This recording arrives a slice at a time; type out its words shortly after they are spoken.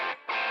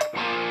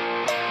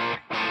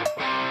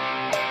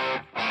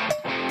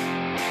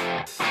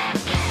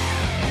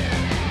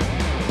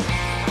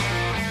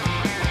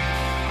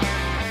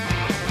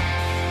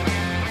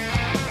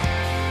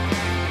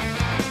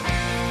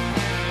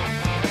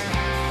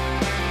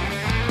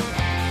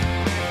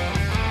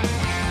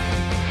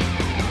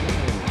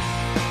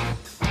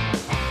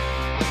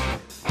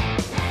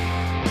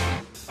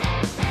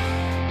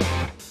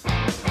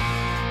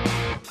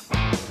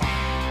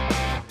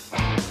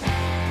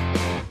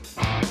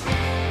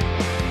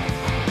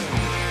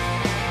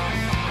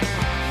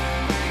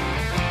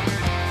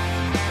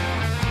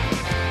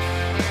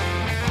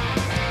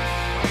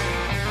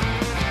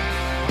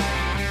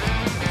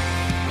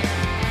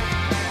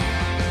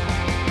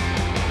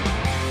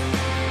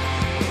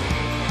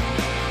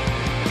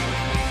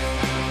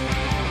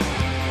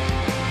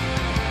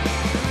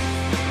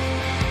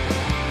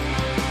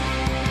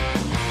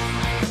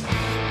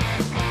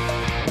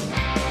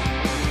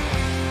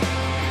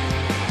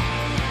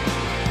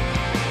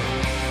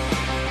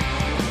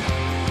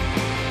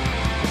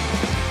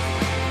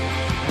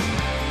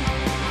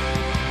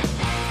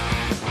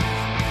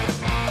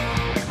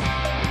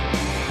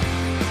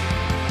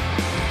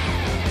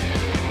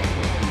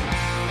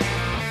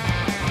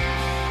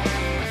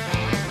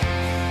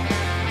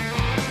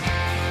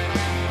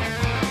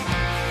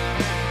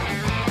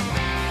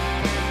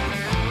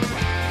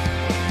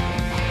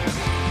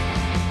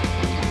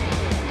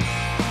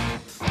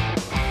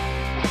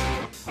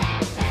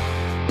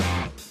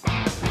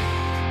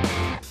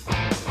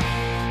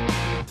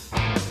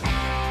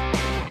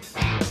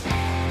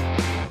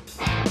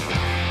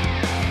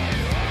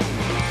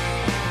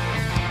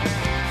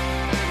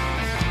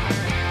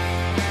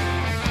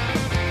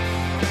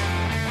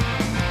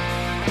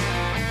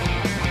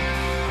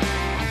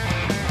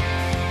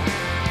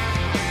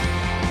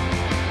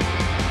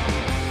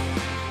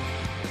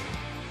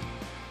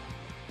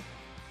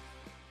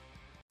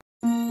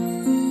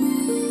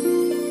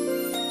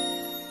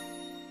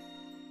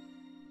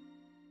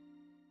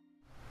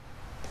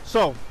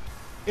So,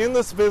 in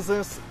this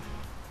business,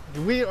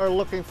 we are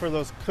looking for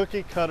those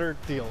cookie cutter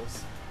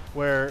deals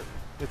where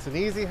it's an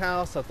easy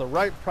house at the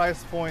right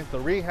price point, the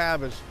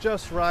rehab is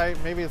just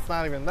right, maybe it's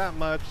not even that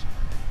much,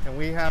 and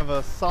we have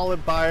a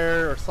solid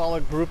buyer or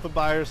solid group of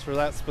buyers for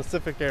that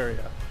specific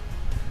area.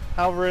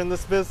 However, in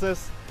this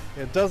business,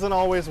 it doesn't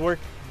always work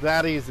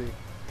that easy.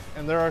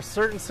 And there are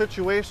certain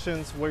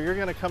situations where you're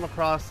going to come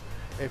across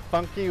a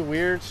funky,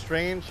 weird,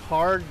 strange,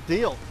 hard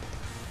deal.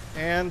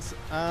 And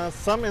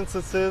some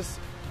instances,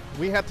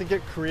 we have to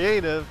get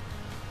creative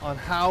on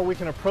how we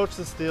can approach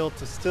this deal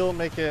to still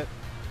make it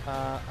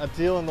a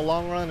deal in the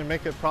long run and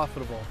make it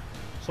profitable.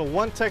 So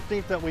one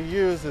technique that we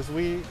use is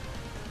we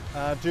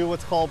do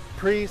what's called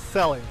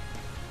pre-selling,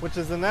 which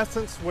is in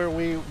essence where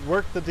we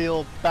work the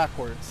deal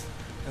backwards.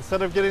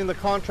 Instead of getting the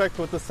contract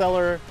with the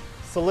seller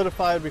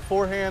solidified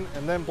beforehand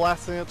and then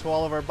blasting it to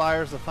all of our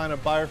buyers to find a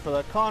buyer for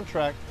that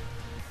contract,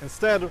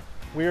 instead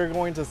we are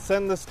going to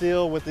send this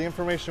deal with the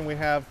information we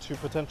have to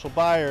potential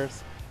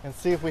buyers and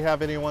see if we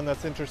have anyone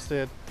that's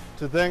interested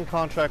to then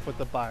contract with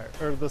the buyer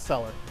or the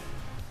seller.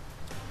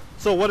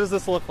 So what does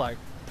this look like?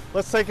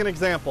 Let's take an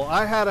example.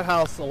 I had a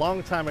house a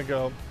long time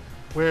ago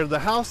where the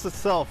house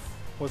itself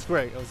was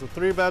great. It was a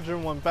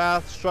 3-bedroom,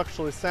 1-bath,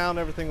 structurally sound,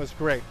 everything was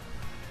great.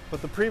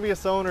 But the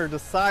previous owner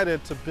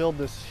decided to build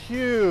this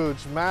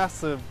huge,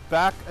 massive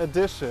back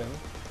addition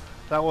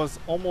that was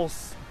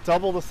almost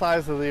double the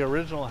size of the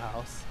original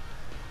house.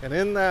 And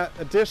in that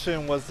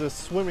addition was this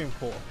swimming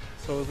pool.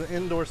 So it was an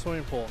indoor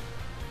swimming pool.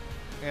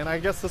 And I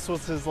guess this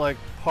was his like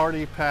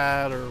party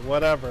pad or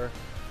whatever.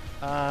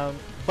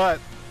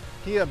 But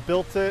he had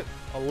built it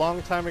a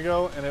long time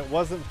ago and it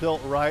wasn't built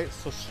right.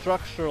 So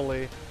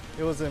structurally,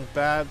 it was in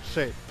bad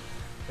shape.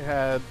 It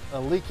had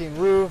a leaking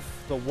roof,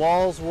 the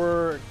walls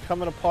were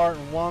coming apart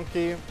and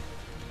wonky,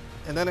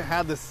 and then it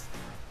had this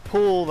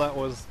pool that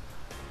was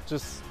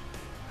just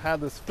had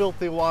this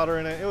filthy water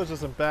in it. It was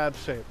just in bad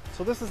shape.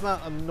 So this is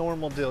not a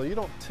normal deal. You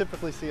don't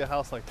typically see a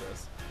house like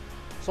this.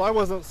 So I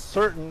wasn't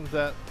certain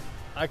that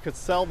I could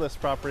sell this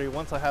property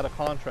once I had a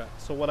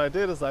contract. So what I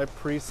did is I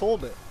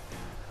pre-sold it.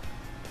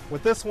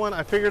 With this one,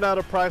 I figured out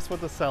a price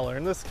with the seller.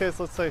 In this case,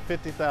 let's say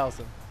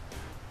 $50,000.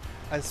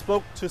 I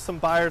spoke to some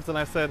buyers and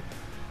I said,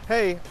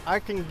 hey, I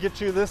can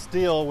get you this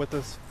deal with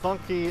this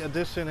funky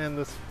addition in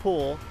this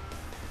pool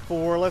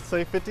for, let's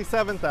say,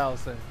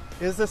 $57,000.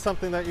 Is this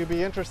something that you'd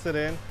be interested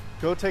in?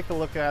 Go take a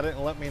look at it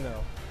and let me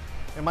know.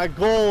 And my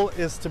goal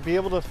is to be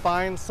able to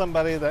find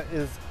somebody that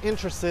is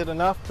interested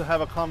enough to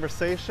have a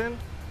conversation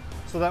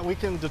so that we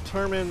can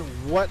determine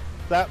what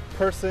that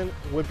person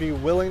would be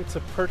willing to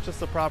purchase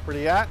the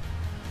property at.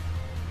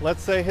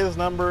 Let's say his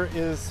number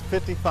is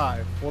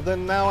 55. Well,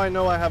 then now I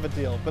know I have a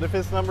deal. But if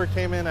his number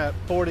came in at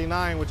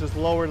 49, which is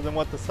lower than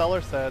what the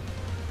seller said,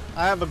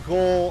 I have a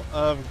goal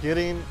of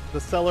getting the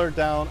seller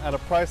down at a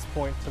price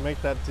point to make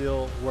that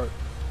deal work.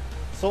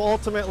 So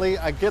ultimately,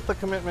 I get the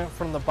commitment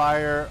from the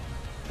buyer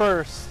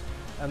first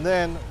and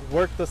then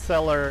work the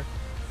seller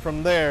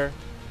from there,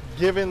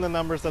 given the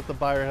numbers that the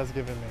buyer has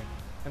given me.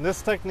 And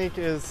this technique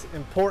is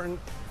important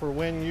for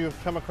when you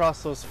come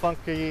across those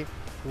funky,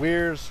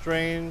 weird,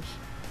 strange,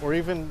 or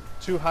even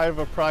too high of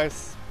a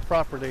price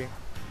property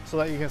so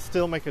that you can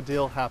still make a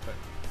deal happen.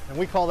 And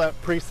we call that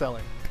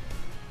pre-selling.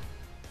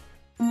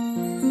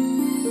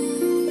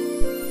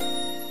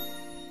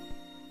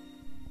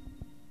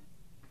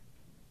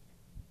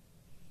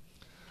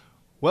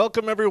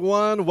 Welcome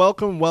everyone,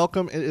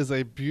 welcome. It is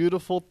a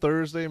beautiful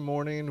Thursday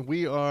morning.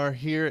 We are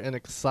here and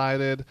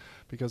excited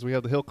because we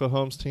have the Hilco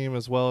Homes team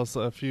as well as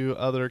a few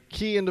other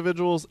key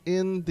individuals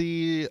in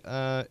the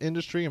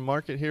industry and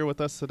market here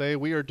with us today.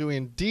 We are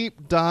doing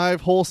Deep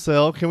Dive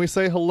Wholesale. Can we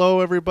say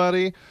hello,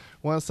 everybody?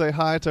 Want to say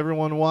hi to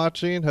everyone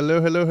watching? Hello.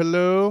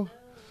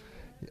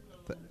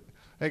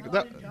 Hey,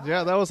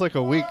 that was like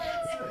a week.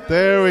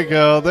 There we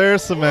go.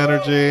 There's some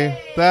energy.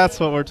 That's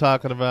what we're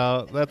talking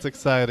about. That's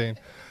exciting.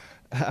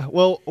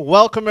 Well,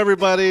 welcome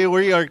everybody.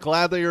 We are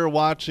glad that you're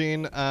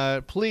watching.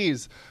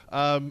 Please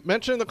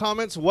mention in the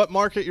comments what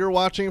market you're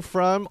watching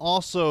from.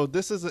 Also,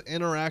 this is an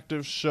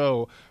interactive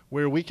show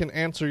where we can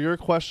answer your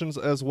questions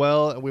as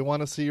well. We want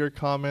to see your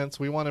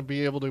comments. We want to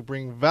be able to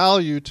bring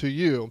value to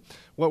you.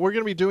 What we're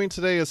going to be doing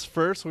today is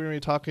first, we're going to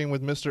be talking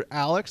with Mr.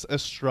 Alex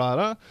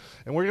Estrada,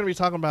 and we're going to be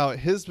talking about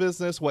his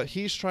business, what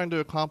he's trying to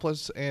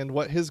accomplish, and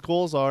what his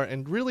goals are,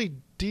 and really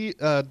deep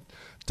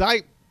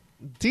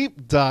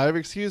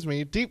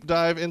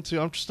dive into,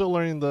 I'm still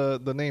learning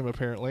the name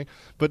apparently,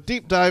 but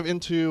deep dive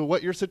into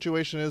what your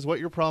situation is, what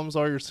your problems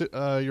are,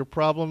 your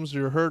problems,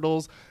 your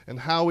hurdles, and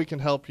how we can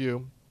help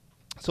you.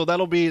 So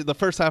that'll be the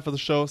first half of the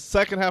show.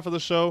 Second half of the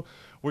show,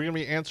 we're going to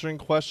be answering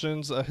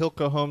questions. A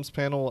Hilco Homes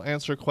panel will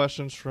answer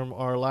questions from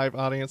our live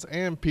audience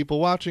and people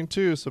watching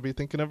too, so be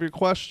thinking of your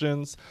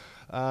questions.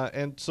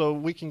 And so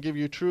we can give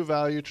you true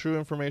value, true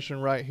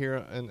information right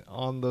here and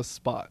on the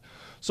spot.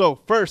 So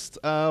first,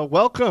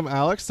 welcome,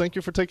 Alex. Thank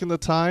you for taking the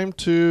time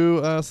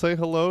to say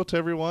hello to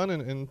everyone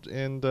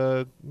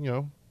and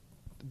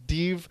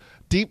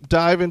deep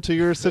dive into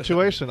your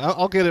situation.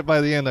 I'll get it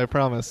by the end, I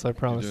promise. You're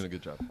doing a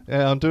good job.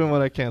 Yeah, I'm doing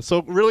what I can.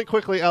 So really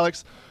quickly,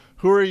 Alex,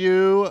 Who are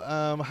you?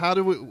 How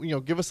do we,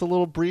 give us a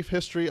little brief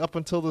history up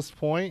until this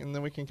point, and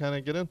then we can kind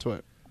of get into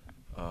it.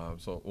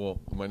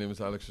 My name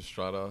is Alex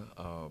Estrada.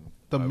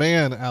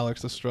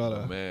 Alex Estrada.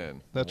 The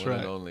man. That's one right.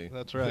 And only.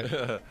 That's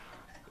right.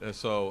 And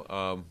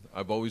so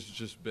I've always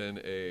just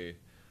been a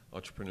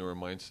entrepreneur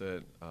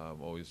mindset.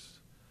 Always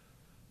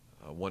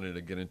wanted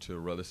to get into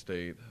real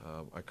estate.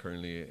 I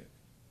currently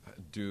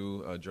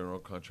do general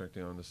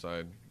contracting on the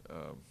side.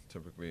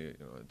 Typically,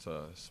 it's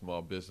a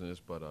small business,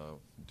 but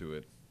do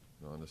it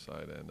on the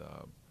side. And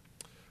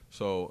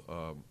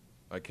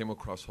I came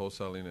across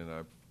wholesaling, and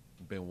I've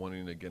been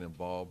wanting to get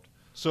involved.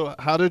 So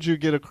how did you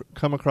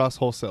come across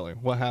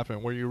wholesaling? What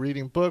happened? Were you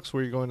reading books?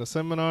 Were you going to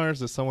seminars?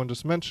 Did someone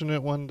just mention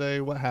it one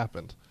day? What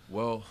happened?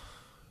 Well,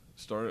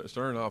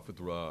 starting off with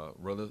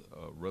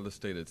real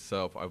estate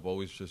itself, I've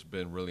always just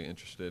been really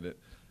interested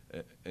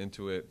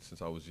into it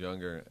since I was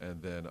younger.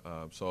 And then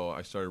so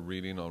I started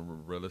reading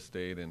on real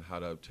estate and how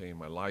to obtain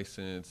my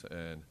license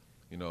and,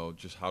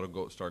 just how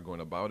to start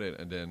going about it.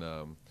 And then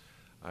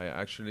I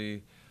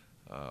actually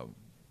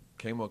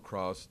came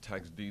across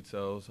tax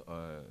details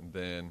and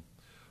then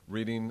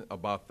reading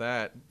about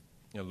that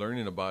and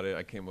learning about it,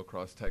 I came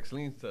across tax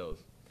lien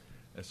sales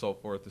and so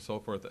forth and so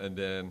forth. And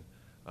then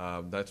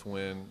that's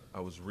when I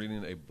was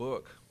reading a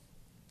book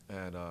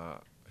and I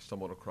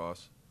stumbled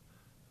across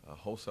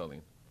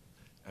wholesaling.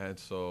 And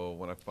so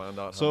when I found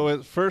out... So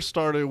it first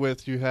started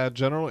with you had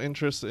general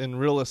interest in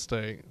real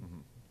estate. Mm-hmm.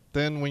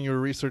 Then when you were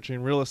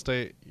researching real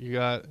estate, you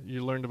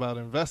learned about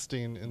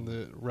investing in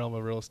the realm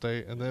of real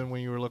estate. And then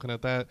when you were looking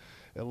at that,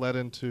 it led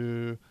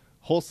into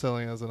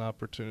wholesaling as an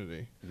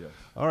opportunity. Yes.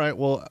 All right.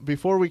 Well,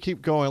 before we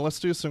keep going, let's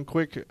do some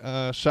quick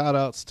shout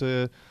outs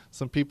to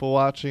some people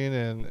watching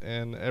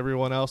and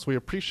everyone else. We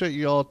appreciate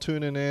you all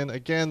tuning in.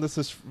 Again, this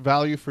is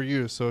value for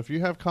you. So if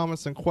you have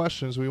comments and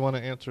questions, we want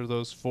to answer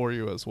those for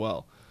you as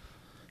well.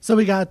 So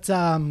we got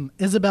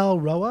Isabel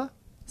Roa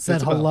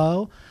said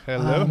hello.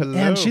 Hello.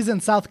 And she's in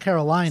South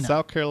Carolina.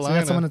 South Carolina. So we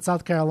got someone in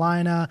South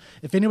Carolina.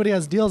 If anybody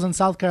has deals in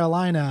South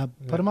Carolina,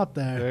 put them up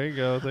there. There you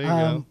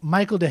go.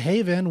 Michael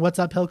DeHaven, what's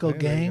up, Hilco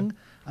Gang?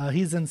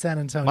 He's in San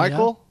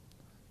Antonio.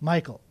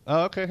 Michael.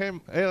 Oh, okay. Hey,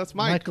 that's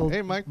Mike.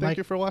 Hey, Mike. Thank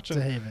you for watching.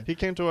 DeHaven. He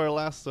came to our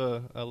last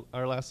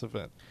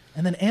event.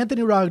 And then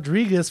Anthony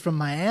Rodriguez from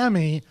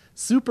Miami,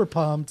 super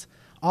pumped,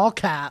 all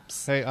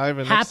caps. Hey,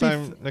 Ivan.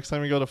 Next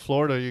time you go to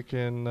Florida, you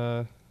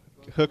can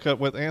hook up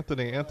with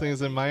Anthony.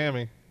 Anthony's in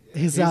Miami.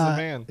 He's the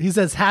man. He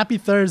says, "Happy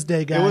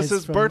Thursday, guys." It was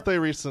his birthday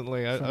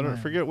recently. I don't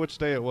forget which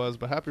day it was,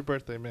 but happy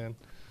birthday, man.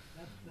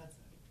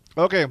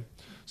 Okay,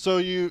 so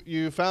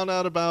you found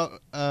out about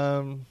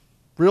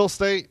real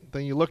estate,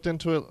 then you looked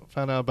into it,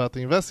 found out about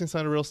the investing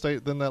side of real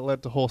estate, then that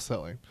led to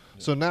wholesaling. Yeah.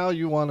 So now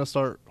you want to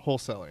start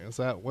wholesaling. Is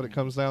that what it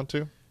comes down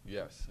to?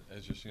 Yes.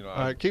 It's just, all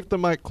right, keep the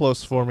mic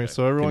close for me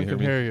so everyone can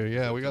hear you.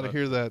 Yeah, we got to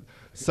hear that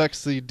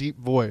sexy, deep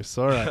voice.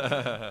 All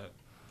right.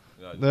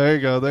 There you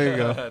go.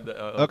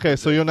 Okay,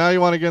 so you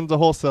want to get into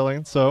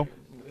wholesaling. So,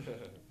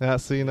 now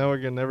we're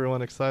getting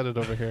everyone excited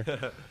over here.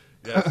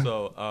 I've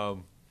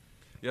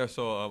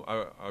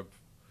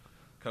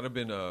kind of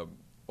been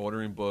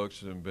ordering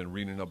books and been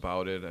reading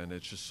about it, and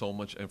it's just so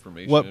much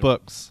information. What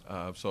books?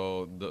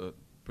 So the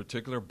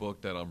particular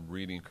book that I'm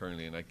reading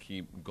currently, and I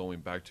keep going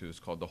back to, is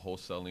called The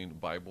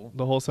Wholesaling Bible.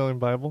 The Wholesaling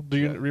Bible? Do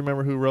you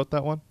remember who wrote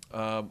that one?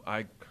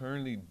 I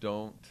currently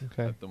don't.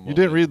 Okay. At the moment. You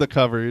didn't read the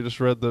cover. You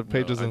just read the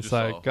pages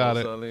inside. Got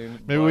it.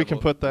 Maybe we can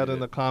put that in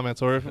the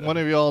comments, or if one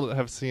of you all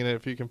have seen it,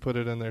 if you can put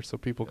it in there so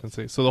people can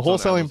see. So the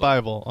Wholesaling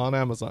Bible on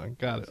Amazon.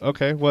 Got it.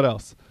 Okay. What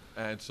else?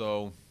 And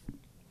so,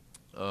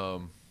 I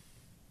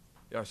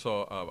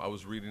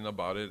was reading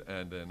about it,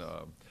 and then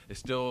I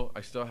still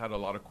had a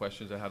lot of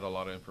questions. I had a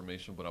lot of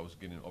information, but I was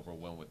getting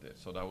overwhelmed with it.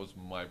 So that was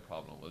my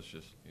problem. Was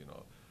just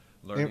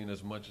learning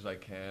as much as I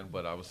can,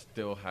 but I was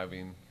still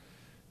having,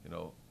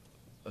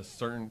 a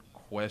certain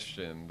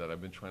question that I've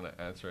been trying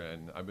to answer,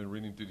 and I've been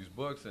reading through these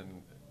books,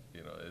 and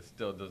it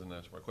still doesn't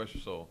answer my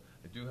question. So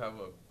I do have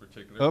a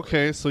particular.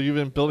 Okay, question. So you've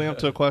been building up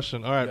to a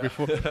question. All right,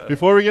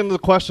 before we get into the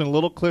question, a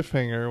little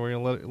cliffhanger. We're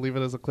gonna leave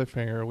it as a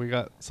cliffhanger. We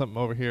got something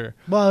over here.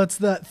 Well, it's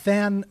the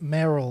Than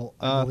Merrill.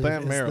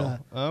 Than Merrill.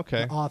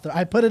 Okay. The author.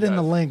 I put it in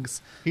the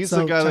links. He's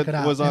the guy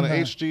that was on an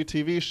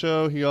HGTV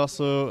show. He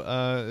also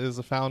is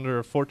the founder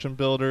of Fortune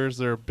Builders.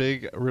 They're a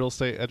big real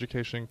estate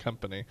education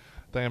company.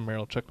 Than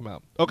Merrill, check them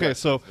out. Okay,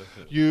 so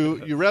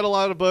you read a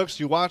lot of books.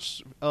 You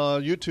watched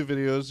YouTube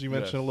videos you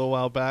mentioned a little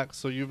while back.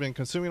 So you've been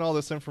consuming all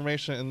this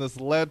information, and this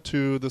led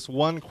to this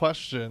one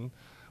question.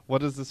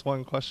 What is this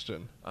one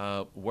question?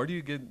 Where do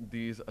you get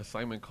these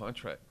assignment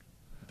contract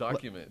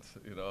documents?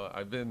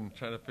 I've been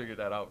trying to figure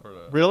that out for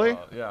a Really?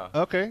 while. Yeah.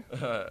 Okay.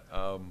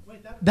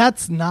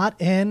 That's not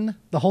in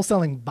the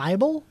Wholesaling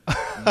Bible?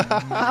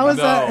 How is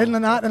that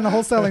not in the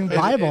Wholesaling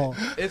Bible?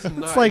 It's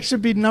not. It's like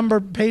should be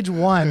page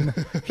 1.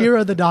 Here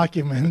are the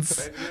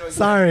documents.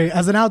 Sorry,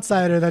 as an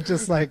outsider, that's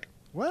just like,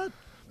 what?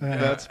 Yeah,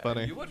 that's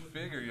funny. You would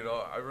figure,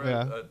 I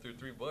read through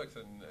 3 books,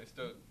 and I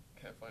still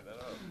can't find that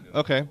out.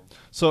 Okay.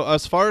 So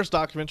as far as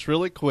documents,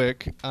 really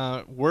quick,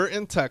 we're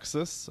in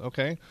Texas,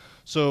 okay?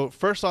 So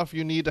first off,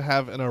 you need to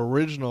have an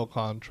original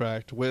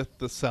contract with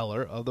the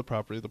seller of the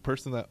property, the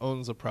person that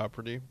owns the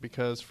property,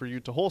 because for you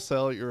to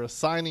wholesale, you're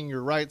assigning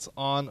your rights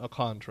on a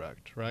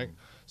contract, right?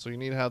 So you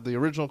need to have the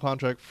original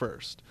contract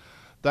first.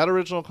 That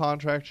original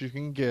contract you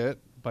can get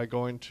by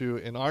going to,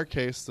 in our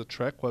case, the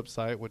TREC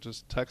website, which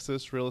is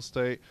Texas Real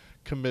Estate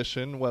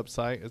Commission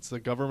website. It's the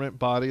government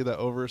body that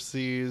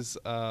oversees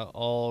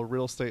all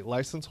real estate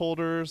license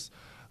holders,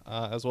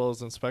 as well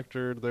as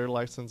inspector their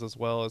license as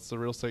well. It's the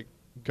real estate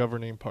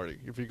governing party.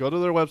 If you go to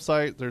their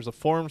website, there's a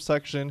form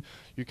section.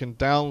 You can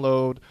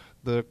download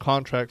the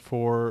contract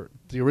for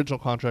the original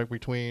contract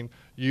between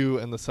you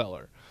and the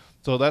seller.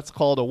 So that's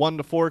called a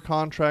 1-to-4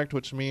 contract,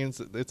 which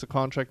means it's a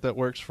contract that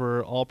works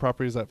for all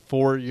properties at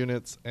 4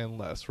 units and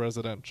less,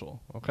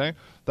 residential. Okay,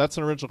 that's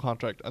an original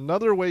contract.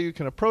 Another way you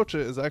can approach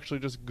it is actually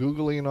just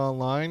Googling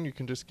online. You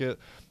can just get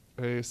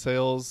a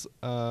sales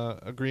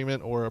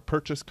agreement or a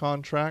purchase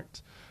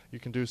contract. You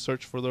can do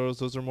search for those.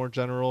 Those are more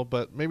general,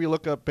 but maybe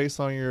look up based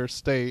on your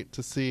state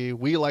to see.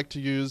 We like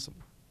to use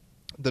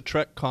the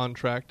TREC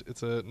contract.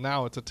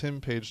 Now it's a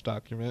 10-page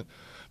document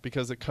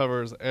because it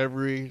covers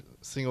every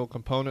single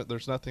component.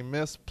 There's nothing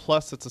missed.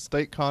 Plus, it's a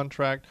state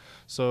contract.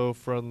 So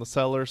from the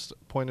seller's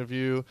point of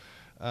view,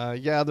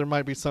 there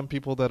might be some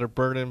people that are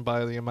burdened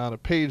by the amount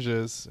of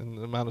pages and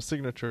the amount of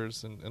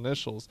signatures and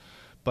initials.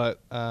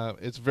 But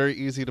it's very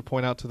easy to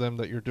point out to them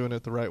that you're doing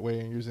it the right way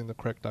and using the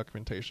correct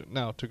documentation.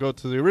 Now, to go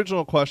to the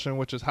original question,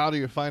 which is how do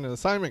you find an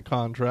assignment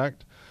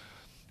contract?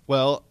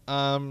 Well,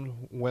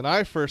 when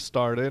I first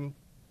started,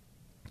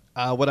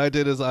 what I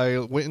did is I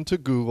went into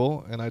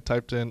Google and I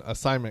typed in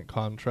assignment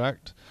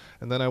contract,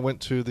 and then I went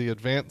to the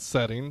advanced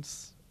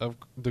settings of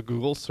the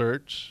Google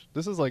search.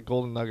 This is like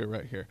golden nugget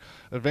right here.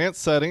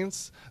 Advanced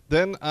settings.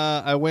 Then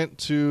I went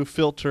to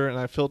filter, and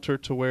I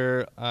filtered to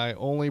where I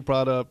only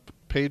brought up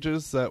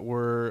pages that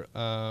were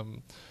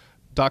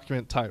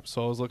document type.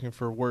 So I was looking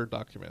for Word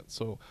documents.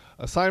 So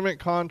assignment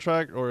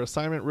contract or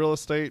assignment real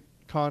estate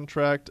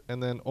contract,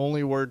 and then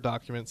only Word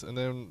documents, and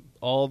then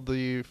all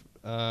the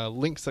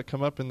links that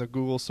come up in the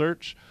Google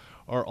search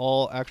are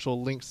all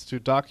actual links to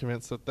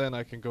documents that then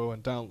I can go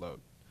and download.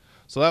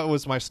 So that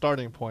was my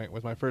starting point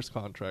with my first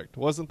contract. It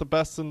wasn't the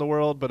best in the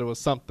world, but it was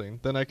something.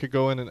 Then I could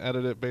go in and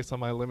edit it based on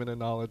my limited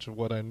knowledge of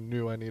what I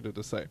knew I needed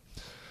to say.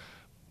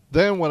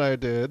 Then what I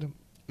did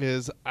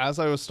is, as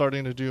I was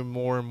starting to do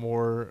more and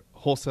more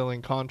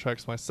wholesaling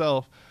contracts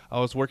myself, I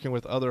was working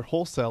with other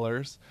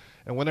wholesalers,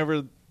 and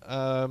whenever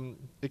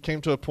it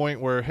came to a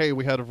point where, hey,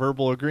 we had a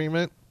verbal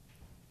agreement,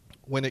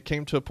 when it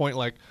came to a point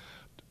like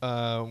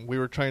we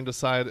were trying to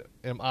decide,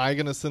 am I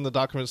going to send the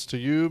documents to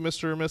you,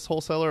 Mr. or Miss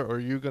Wholesaler, or are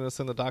you going to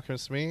send the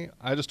documents to me?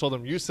 I just told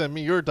them, you send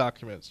me your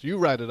documents. You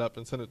write it up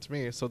and send it to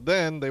me. So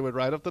then they would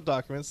write up the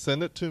documents,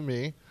 send it to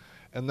me,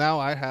 and now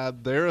I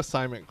had their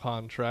assignment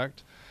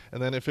contract.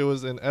 And then if it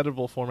was in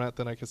editable format,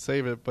 then I could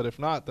save it. But if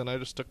not, then I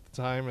just took the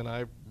time and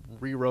I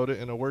rewrote it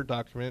in a Word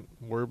document,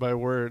 word by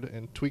word,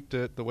 and tweaked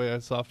it the way I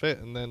saw fit.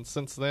 And then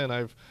since then,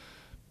 I've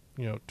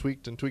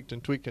tweaked and tweaked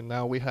and tweaked, and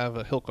now we have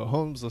a Hilco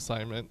Homes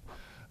assignment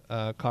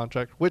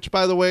contract, which,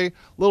 by the way,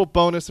 little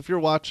bonus, if you're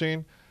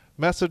watching,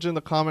 message in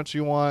the comments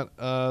you want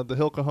the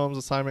Hilco Homes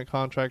assignment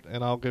contract,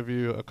 and I'll give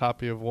you a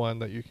copy of one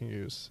that you can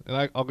use.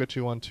 And I'll get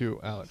you one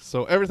too, Alex.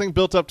 So everything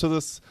built up to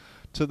this,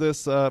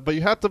 but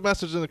you have to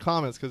message in the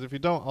comments, because if you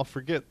don't, I'll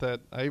forget that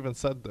I even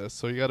said this.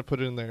 So you got to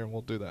put it in there, and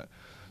we'll do that.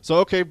 So,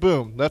 okay,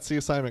 boom, that's the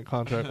assignment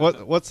contract.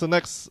 What's the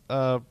next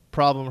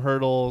problem,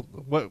 hurdle?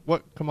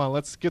 What? Come on,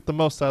 let's get the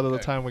most out of the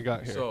time we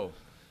got here. So,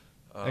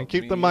 and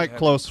keep the mic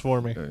close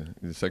for me.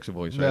 The sexy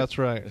voice, right? That's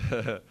right.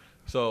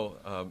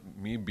 So,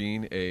 me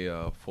being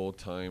a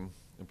full-time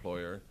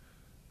employee,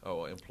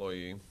 I'm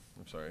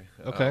sorry.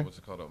 Okay. What's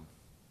it called?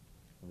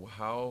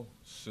 How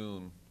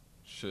soon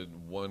should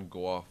one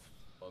go off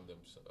on them,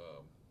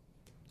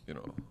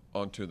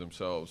 onto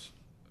themselves,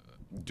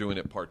 doing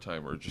it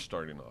part-time or just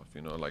starting off?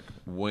 Like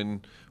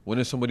when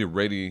is somebody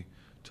ready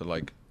to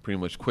like pretty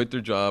much quit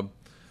their job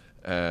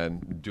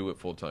and do it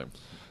full-time?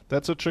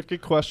 That's a tricky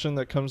question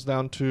that comes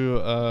down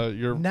to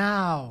your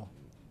now.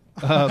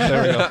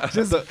 There we go.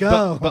 Just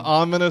go. The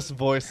ominous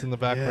voice in the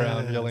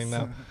background yelling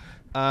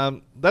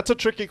now. That's a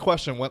tricky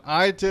question. When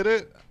I did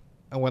it,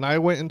 and when I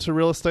went into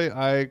real estate,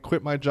 I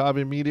quit my job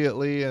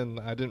immediately, and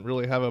I didn't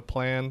really have a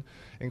plan.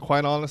 And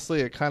quite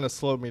honestly, it kind of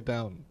slowed me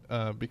down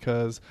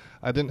because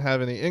I didn't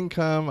have any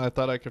income. I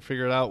thought I could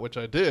figure it out, which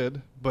I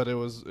did, but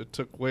it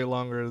took way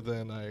longer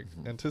than I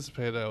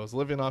anticipated. I was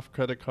living off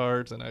credit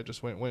cards, and I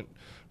just went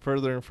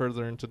further and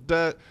further into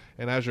debt.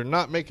 And as you're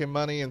not making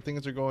money and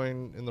things are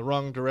going in the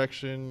wrong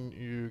direction,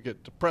 you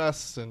get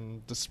depressed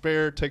and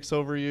despair takes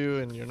over you,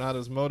 and you're not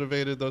as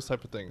motivated, those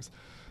type of things.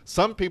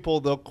 Some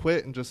people, they'll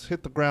quit and just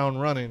hit the ground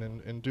running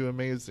and do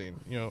amazing.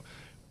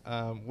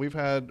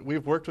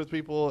 We've worked with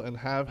people and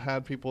have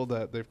had people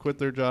that they've quit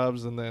their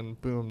jobs and then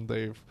boom,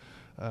 they've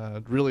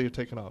really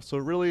taken off. So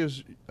it really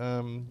is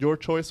your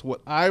choice. What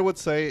I would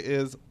say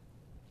is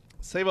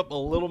save up a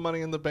little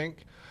money in the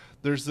bank.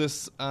 There's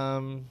this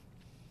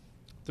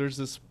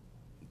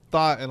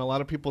thought in a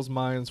lot of people's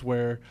minds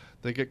where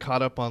they get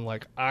caught up on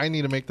like, I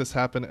need to make this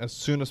happen as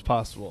soon as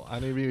possible. I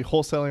need to be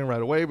wholesaling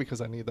right away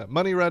because I need that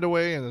money right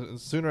away. And the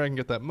sooner I can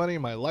get that money,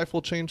 my life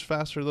will change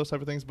faster, those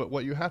type of things. But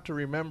what you have to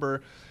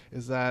remember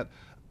is that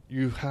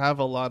you have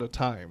a lot of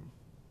time.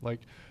 Like,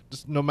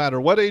 just no matter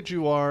what age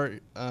you are,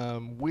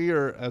 we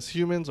are, as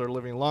humans, are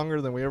living longer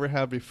than we ever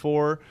have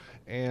before.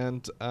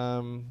 And,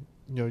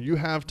 you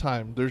have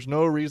time. There's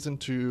no reason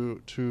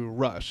to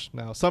rush.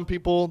 Now, some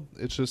people,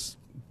 it's just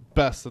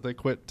best that they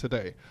quit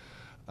today.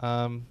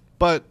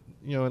 But,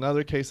 in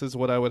other cases,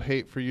 what I would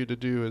hate for you to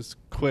do is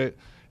quit,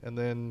 and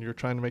then you're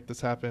trying to make this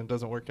happen, it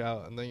doesn't work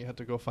out, and then you have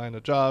to go find a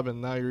job, and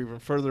now you're even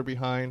further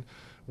behind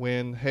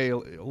when, hey,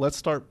 let's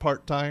start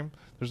part-time.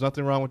 There's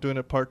nothing wrong with doing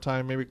it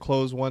part-time. Maybe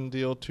close 1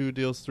 deal, 2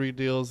 deals, 3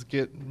 deals.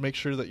 Make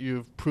sure that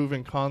you've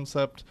proven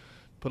concept,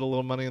 put a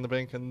little money in the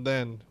bank, and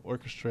then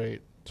orchestrate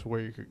to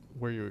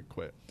where you would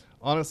quit.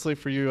 Honestly,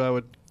 for you, I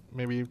would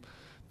maybe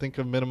think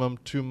of minimum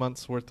 2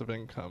 months worth of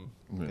income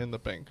in the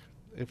bank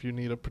if you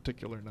need a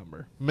particular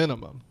number.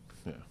 Minimum.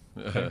 Yeah.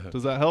 Okay.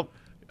 Does that help?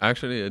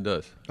 Actually, it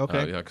does.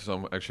 Okay. Yeah, because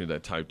I'm actually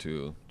that type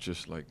to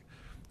just like,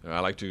 I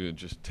like to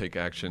just take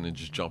action and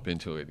just jump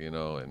into it,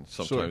 and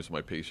sometimes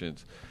my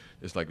patience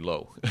is like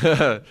low.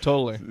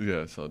 Totally.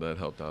 Yeah, so that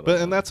helped out.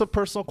 And that's a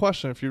personal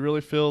question. If you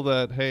really feel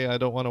that, hey, I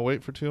don't want to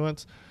wait for 2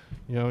 months,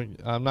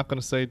 I'm not going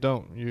to say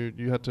don't.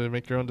 You have to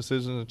make your own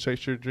decisions and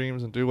chase your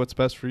dreams and do what's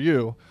best for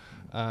you.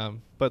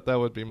 But that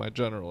would be my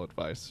general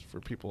advice for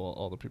people,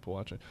 all the people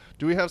watching.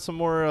 Do we have some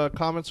more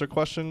comments or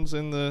questions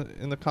in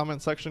the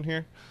comment section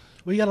here?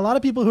 We got a lot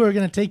of people who are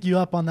going to take you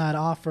up on that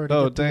offer.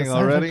 Oh, dang,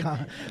 already?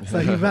 So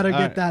you better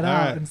get that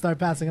out right. and start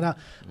passing it out.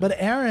 But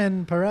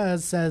Aaron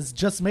Perez says,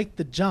 just make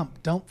the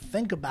jump. Don't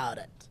think about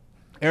it.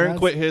 Aaron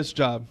quit his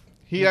job.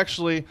 He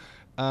actually,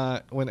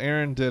 when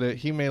Aaron did it,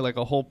 he made like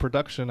a whole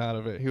production out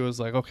of it. He was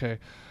like, okay,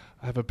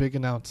 I have a big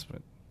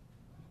announcement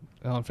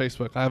on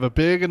Facebook. I have a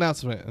big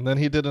announcement. And then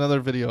he did another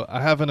video. I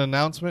have an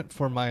announcement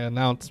for my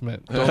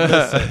announcement. Don't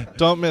miss it.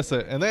 Don't miss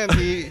it. And then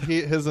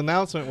his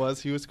announcement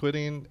was he was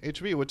quitting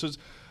HB, which was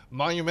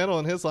monumental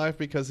in his life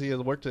because he had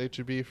worked at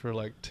HEB for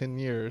like 10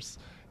 years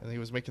and he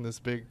was making this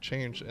big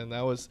change, and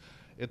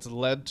it's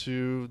led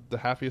to the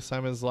happiest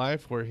time of his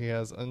life where he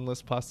has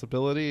endless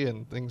possibility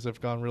and things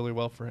have gone really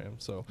well for him.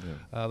 So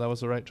that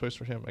was the right choice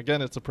for him.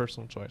 Again, it's a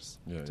personal choice.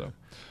 So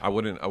I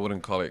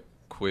wouldn't call it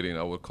quitting.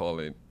 I would call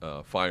it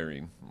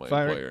firing my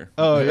employer.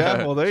 Oh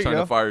yeah, well there you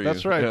go.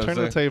 That's right. Turn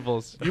the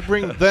tables. You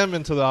bring them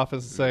into the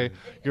office and say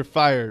you're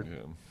fired.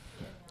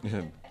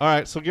 Yeah. All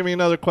right, so give me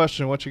another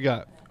question. What you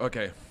got?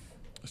 Okay.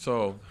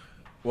 So,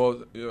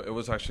 well, it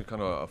was actually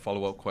kind of a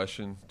follow-up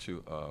question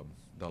to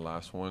the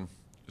last one.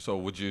 So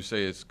would you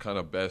say it's kind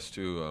of best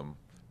to,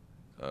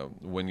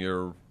 when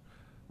you're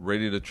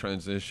ready to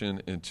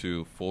transition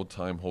into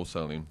full-time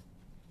wholesaling,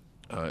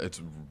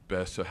 it's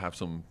best to have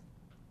some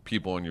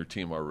people on your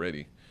team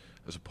already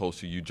as opposed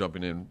to you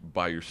jumping in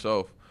by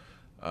yourself,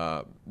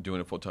 doing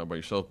it full-time by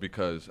yourself,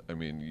 because, I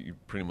mean, you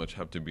pretty much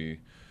have to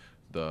be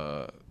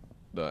the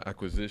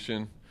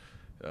acquisition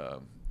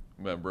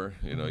member,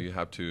 you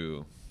have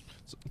to.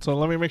 So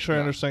let me make sure I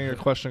understand your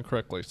question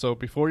correctly. So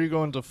before you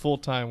go into full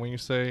time, when you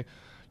say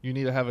you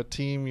need to have a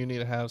team, you need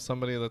to have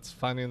somebody that's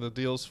finding the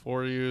deals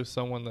for you,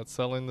 someone that's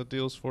selling the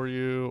deals for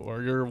you,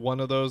 or you're one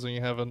of those and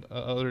you have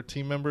other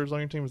team members on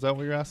your team. Is that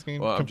what you're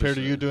asking? Well, compared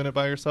to you doing it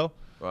by yourself?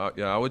 Well,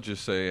 yeah, I would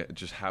just say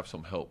just have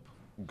some help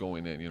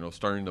going in.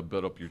 Starting to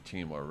build up your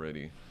team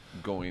already,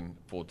 going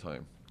full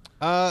time.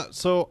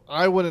 So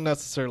I wouldn't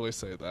necessarily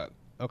say that.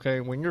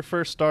 Okay, when you're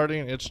first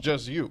starting, it's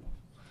just you.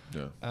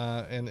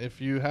 Yeah. And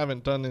if you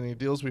haven't done any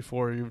deals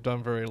before, you've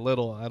done very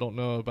little. I don't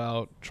know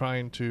about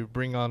trying to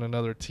bring on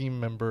another team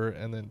member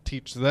and then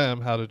teach them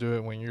how to do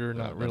it when you're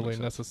not really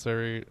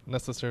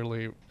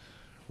necessarily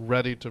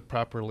ready to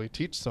properly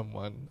teach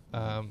someone.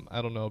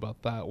 I don't know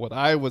about that. What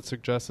I would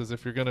suggest is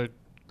if you're going to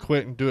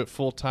quit and do it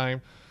full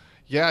time,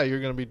 yeah, you're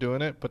going to be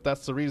doing it, but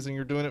that's the reason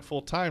you're doing it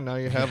full time. Now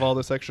you have all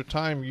this extra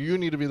time. You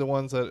need to be the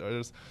ones that are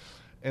just,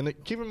 and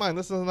keep in mind,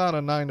 this is not a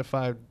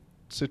 9-to-5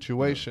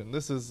 situation.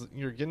 This is,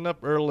 you're getting up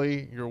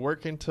early, you're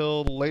working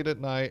till late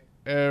at night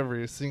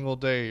every single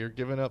day. You're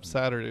giving up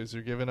Saturdays,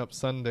 you're giving up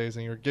Sundays,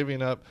 and you're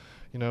giving up,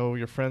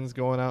 your friends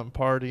going out and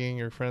partying,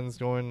 your friends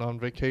going on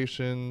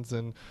vacations,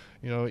 and,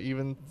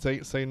 even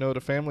say no to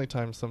family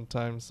time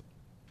sometimes,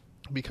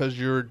 because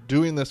you're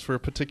doing this for a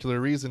particular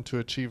reason to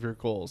achieve your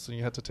goals, and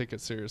you have to take it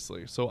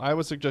seriously. So I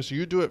would suggest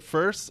you do it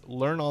first,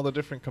 learn all the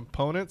different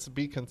components,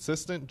 be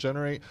consistent,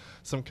 generate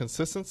some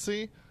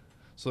consistency,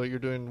 so that you're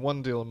doing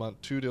 1 deal a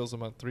month, 2 deals a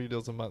month, 3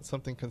 deals a month,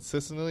 something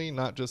consistently,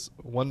 not just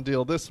 1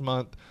 deal this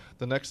month,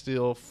 the next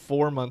deal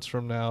 4 months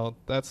from now.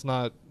 That's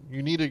not,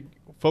 you need to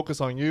focus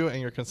on you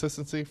and your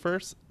consistency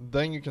first,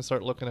 then you can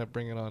start looking at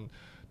bringing on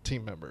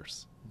team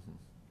members.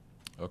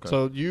 Mm-hmm. Okay.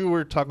 So you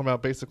were talking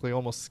about basically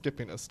almost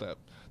skipping a step.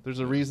 There's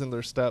a reason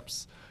there's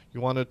steps.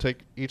 You want to take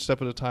each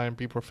step at a time,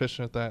 be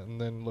proficient at that, and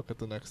then look at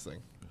the next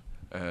thing.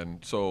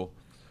 And so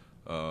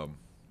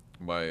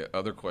my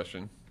other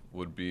question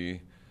would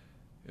be,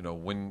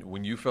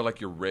 when you feel like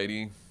you're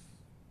ready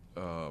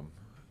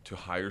to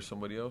hire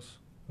somebody else,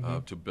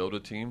 to build a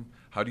team,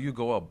 how do you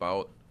go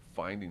about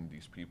finding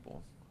these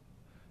people?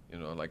 You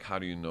know, like how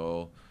do you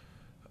know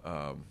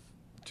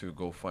to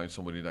go find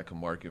somebody that can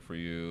market for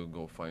you,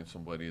 go find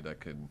somebody that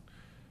can,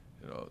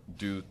 you know,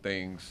 do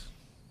things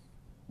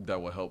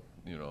that will help,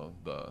 you know,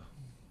 the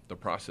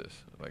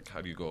process? Like,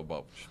 how do you go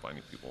about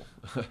finding people?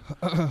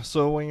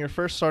 So when you're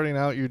first starting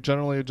out, you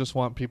generally just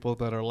want people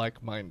that are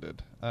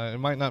like-minded. It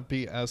might not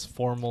be as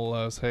formal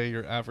as, hey,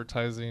 you're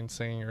advertising,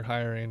 saying you're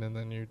hiring, and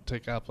then you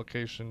take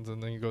applications,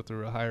 and then you go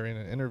through a hiring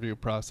and interview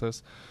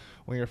process.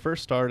 When you're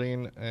first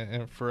starting,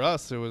 and for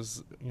us, it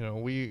was, you know,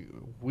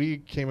 we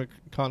came in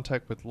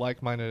contact with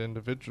like-minded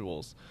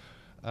individuals.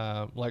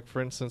 Like,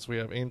 for instance, we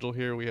have Angel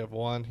here, we have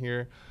Juan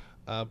here.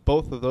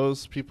 Both of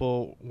those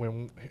people,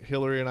 when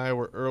Hillary and I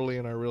were early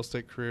in our real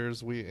estate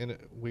careers,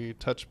 we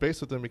touched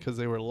base with them because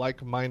they were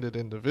like-minded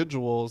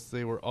individuals.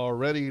 They were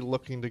already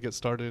looking to get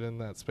started in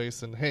that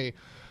space. And, hey,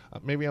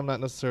 maybe I'm not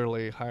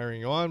necessarily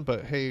hiring you on,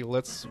 but, hey,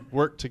 let's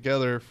work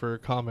together for a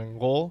common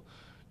goal.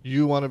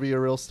 You want to be a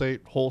real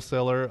estate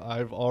wholesaler.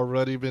 I've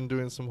already been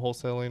doing some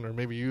wholesaling, or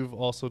maybe you've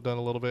also done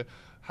a little bit.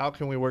 How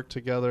can we work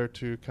together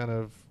to kind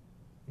of,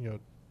 you know,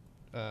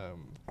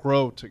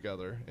 grow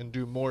together and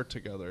do more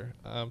together?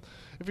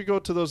 If you go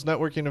to those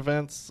networking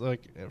events,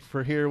 like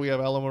for here we have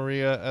Ala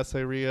Maria,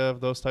 S.A. RIA,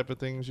 those type of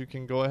things, you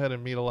can go ahead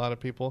and meet a lot of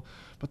people.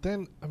 But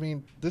then, I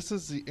mean, this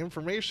is the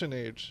information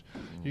age.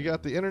 You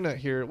got the internet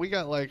here. We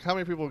got, like, how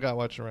many people got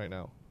watching right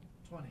now?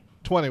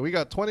 20. We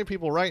got 20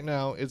 people right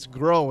now. It's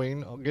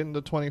growing. I'll get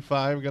into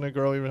 25, going to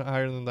grow even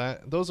higher than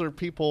that. Those are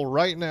people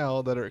right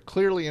now that are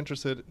clearly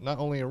interested not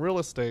only in real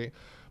estate,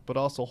 but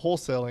also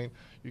wholesaling.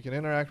 You can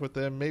interact with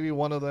them. Maybe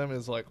one of them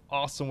is like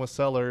awesome with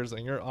sellers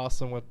and you're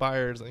awesome with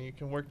buyers, and you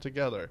can work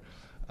together.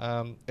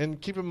 And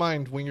keep in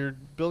mind, when you're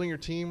building your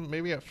team,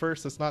 maybe at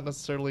first it's not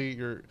necessarily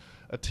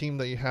a team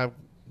that you have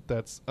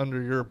that's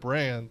under your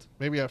brand.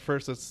 Maybe at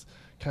first it's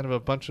kind of a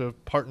bunch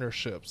of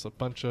partnerships, a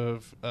bunch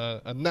of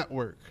a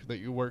network that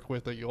you work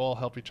with, that you all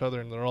help each other,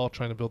 and they're all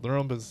trying to build their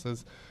own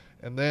businesses.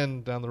 And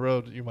then down the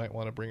road, you might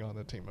want to bring on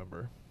a team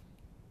member.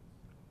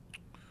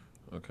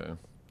 Okay.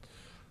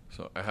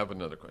 So I have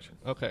another question.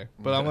 Okay,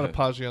 but I'm going to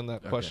pause you on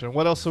that question. Okay.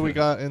 What else have we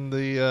got in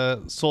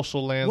the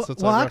social land?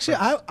 Well, actually,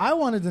 I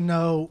wanted to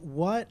know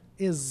what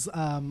is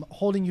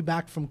holding you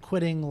back from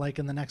quitting, like,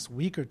 in the next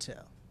week or two.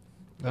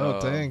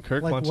 Oh, dang.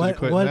 Kirk wants you to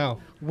quit now.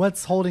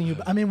 What's holding you?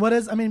 I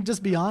mean,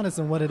 just be honest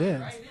on what it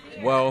is.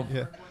 Well,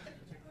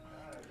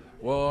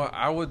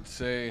 I would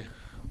say...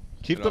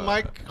 Keep the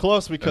mic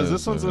close, because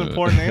this one's an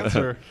important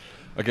answer.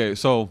 Okay,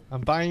 so...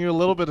 I'm buying you a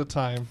little bit of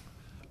time.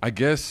 I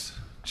guess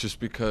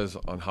just because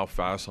on how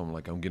fast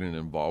I'm getting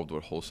involved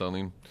with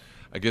wholesaling,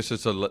 I guess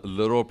it's a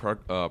little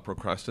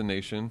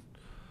procrastination,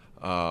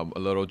 a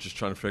little just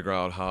trying to figure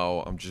out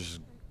how I'm just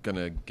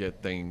gonna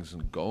get things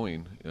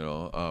going, you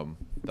know.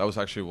 That was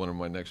actually one of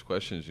my next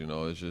questions, you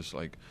know. It's just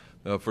like,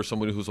 for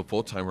somebody who's a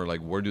full-timer, like,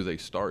 where do they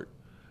start?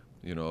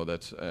 You know,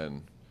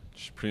 and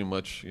just pretty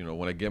much, you know,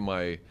 when I get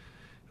my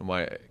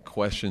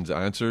questions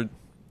answered,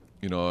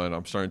 you know, and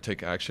I'm starting to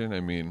take action,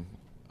 I mean,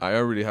 I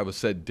already have a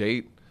set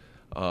date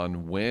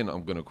on when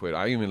I'm going to quit.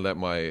 I even let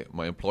my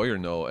employer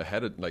know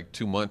ahead of, like,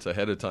 2 months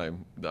ahead of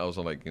time. I was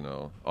like, you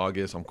know,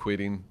 August, I'm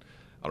quitting.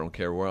 I don't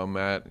care where I'm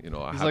at. You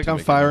know, He's like, I'm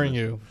firing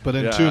you, but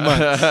in 2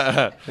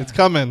 months. It's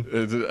coming.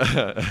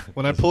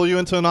 When I pull you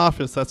into an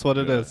office, that's what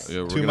it is.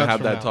 Yeah, we're going to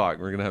have that talk.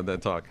 We're going to have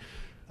that talk.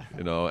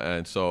 You know,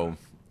 and so,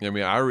 I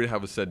mean, I already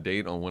have a set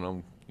date on when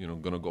I'm, you know,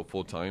 going to go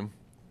full time.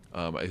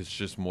 It's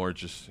just more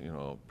you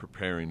know,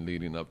 preparing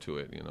leading up to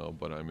it, you know.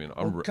 But I mean,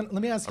 let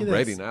me ask you I'm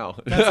this. ready now.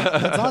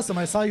 That's awesome.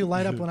 I saw you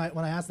light up when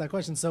I asked that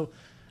question. So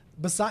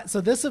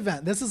this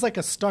event, this is like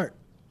a start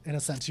in a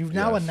sense. You've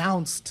now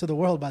announced to the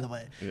world, by the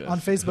way, on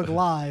Facebook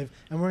Live,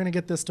 and we're going to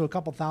get this to a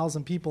couple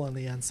thousand people in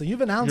the end. So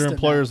you've announced your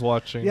employer's now.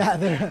 Watching.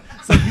 Yeah,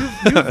 so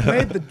you've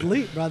made the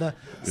leap, brother.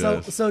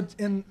 Yes. So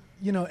and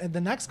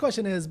the next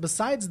question is,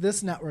 besides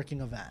this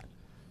networking event,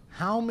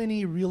 how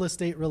many real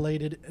estate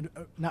related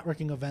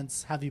networking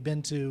events have you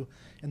been to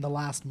in the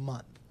last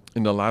month?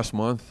 In the last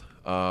month,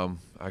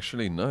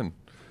 actually none.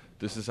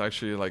 This is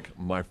actually like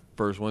my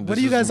first one. What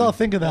do you guys all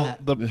think of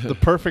that? The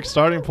perfect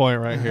starting point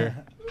right here.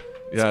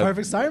 It's a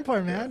perfect starting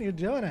point, man. You're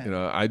doing it. You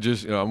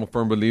know, I'm a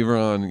firm believer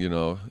on, you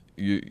know,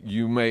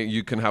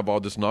 you can have all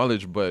this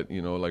knowledge, but,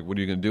 you know, like, what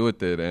are you gonna do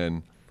with it? And,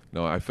 you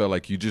know, I felt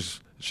like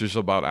it's just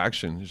about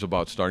action. It's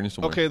about starting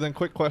somewhere. Okay, then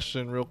quick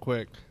question, real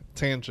quick,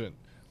 tangent.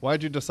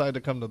 Why'd you decide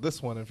to come to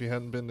this one if you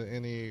hadn't been to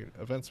any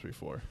events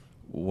before?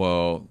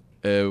 Well,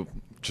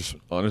 just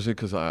honestly,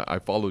 because I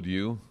followed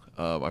you.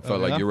 I felt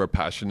like you were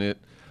passionate.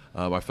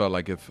 I felt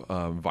like if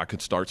I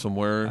could start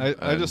somewhere.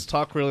 I just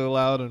talk really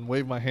loud and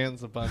wave my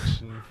hands a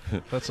bunch. And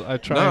I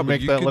try and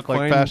make that look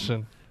like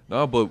passion.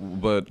 No,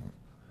 but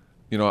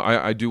you know,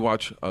 I do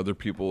watch other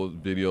people's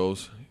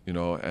videos, you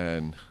know,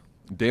 and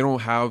they don't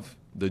have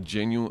the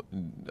genuine.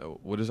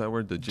 What is that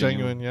word? The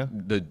genuine, yeah.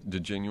 The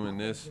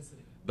genuineness,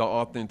 the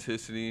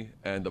authenticity,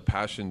 and the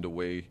passion the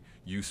way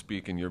you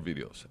speak in your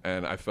videos.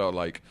 And I felt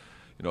like,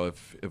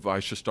 if I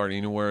should start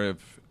anywhere,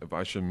 if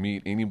I should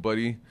meet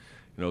anybody,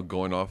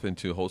 going off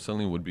into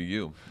wholesaling would be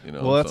you.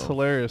 Well, that's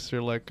hilarious.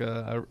 You're like,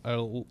 I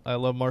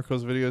love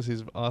Marco's videos.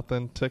 He's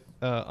authentic.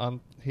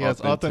 He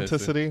has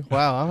authenticity.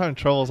 Wow, I'm having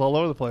troubles all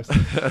over the place.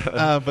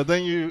 But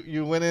then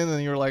you went in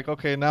and you were like,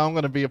 okay, now I'm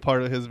going to be a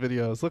part of his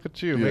videos. Look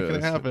at you making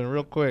it happen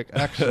real quick.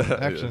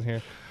 Action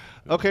here.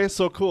 Okay,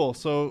 so cool.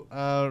 So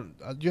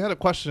you had a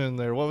question in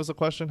there. What was the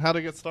question? How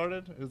to get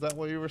started? Is that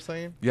what you were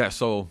saying? Yeah.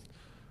 So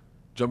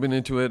jumping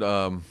into it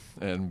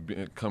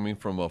and coming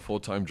from a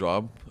full-time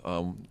job,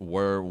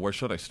 where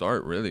should I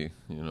start? Really,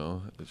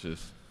 it's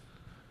just.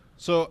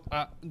 So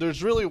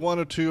there's really one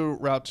or two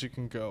routes you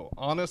can go.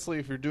 Honestly,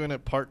 if you're doing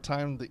it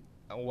part-time,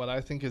 what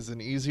I think is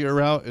an easier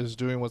route is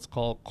doing what's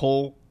called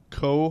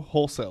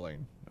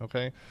co-wholesaling,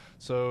 okay?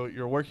 So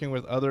you're working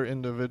with other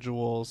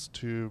individuals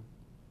to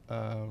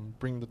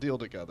bring the deal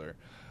together.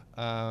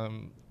 There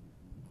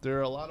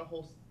are a lot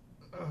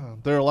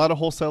of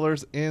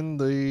wholesalers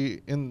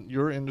in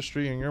your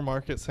industry, in your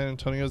market. San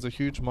Antonio is a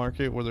huge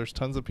market where there's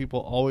tons of people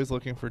always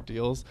looking for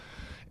deals.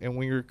 And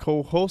when you're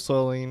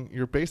co-wholesaling,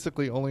 you're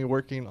basically only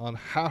working on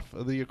half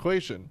of the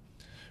equation,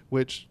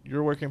 which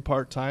you're working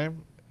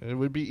part-time. It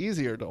would be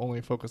easier to only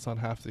focus on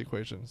half the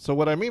equation. So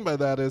what I mean by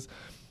that is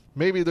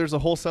maybe there's a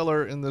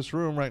wholesaler in this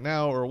room right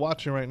now or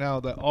watching right now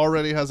that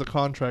already has a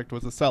contract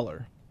with a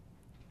seller.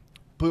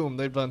 Boom,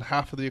 they've done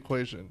half of the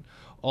equation.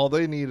 All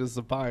they need is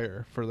the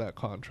buyer for that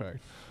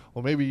contract.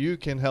 Well, maybe you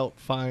can help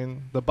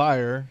find the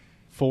buyer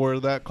for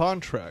that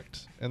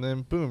contract, and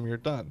then boom, you're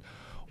done.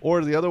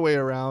 Or the other way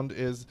around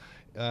is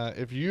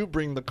if you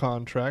bring the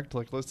contract,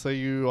 like let's say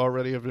you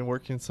already have been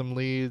working some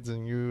leads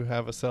and you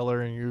have a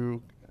seller and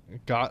you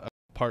got a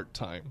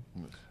part-time,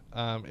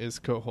 is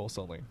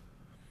co-wholesaling.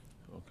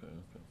 Okay.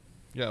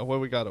 Yeah,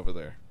 what we got over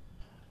there?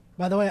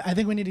 By the way, I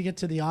think we need to get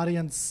to the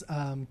audience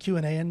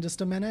Q&A in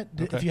just a minute,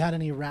 okay, if you had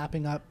any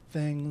wrapping up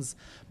things.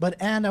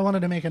 And I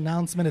wanted to make an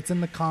announcement. It's in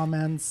the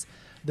comments.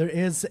 There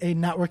is a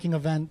networking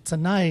event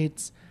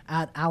tonight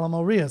at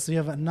Alamo Ria. So you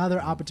have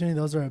another opportunity.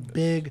 Those are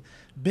big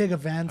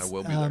events. I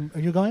will be there. Are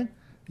you going?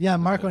 Yeah,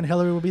 Marco and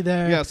Hillary will be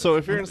there. Yeah, so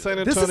if you're in San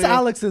Antonio... This is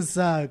Alex's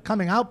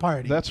coming out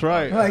party. That's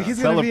right. Like,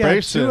 he's going to be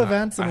at 2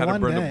 events in one day. I had to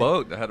burn the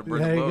boat. I had to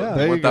burn the boat.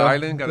 There Went to the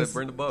island, got to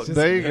burn the boat.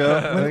 There you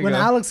go. When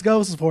Alex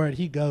goes for it,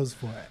 he goes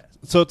for it.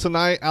 So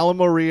tonight,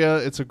 Alamo Ria,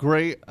 it's a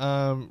great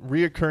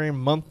reoccurring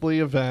monthly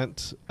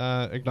event.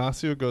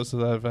 Ignacio goes to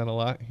that event a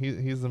lot.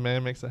 He's the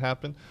man, makes it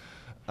happen.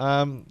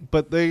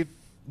 But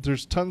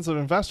there's tons of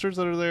investors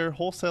that are there,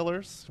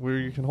 wholesalers where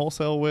you can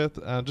wholesale with,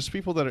 just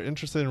people that are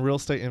interested in real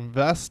estate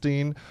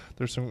investing.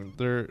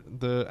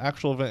 The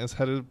actual event is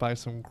headed by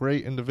some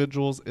great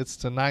individuals. It's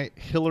tonight.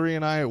 Hillary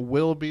and I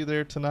will be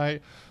there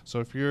tonight. So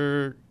if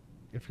you're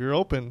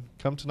open,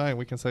 come tonight and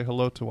we can say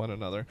hello to one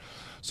another.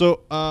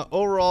 So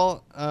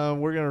overall,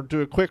 we're going to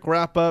do a quick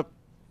wrap up.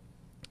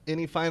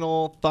 Any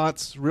final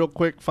thoughts? Real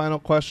quick, final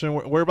question.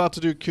 We're about to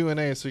do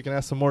Q&A, so you can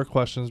ask some more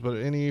questions, but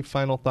any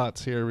final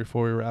thoughts here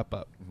before we wrap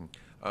up? Mm-hmm.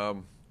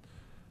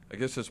 I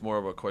guess it's more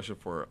of a question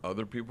for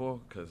other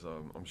people because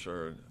I'm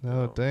sure.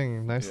 Oh,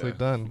 dang. Nicely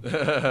done.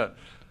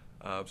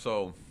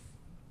 So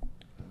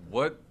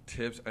what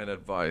tips and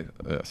advice?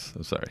 Yes,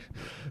 I'm sorry.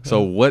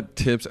 So what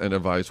tips and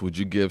advice would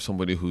you give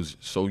somebody who's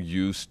so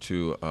used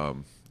to,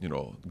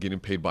 getting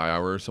paid by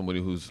hour,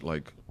 somebody who's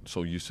like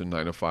so used to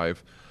 9 to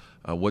 5?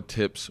 What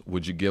tips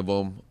would you give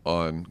them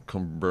on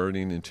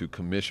converting into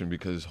commission,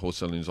 because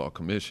wholesaling is all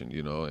commission,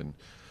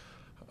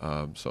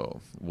 and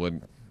so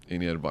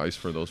any advice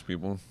for those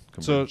people?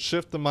 So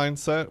shift the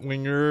mindset.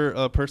 When you're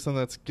a person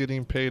that's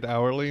getting paid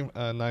hourly,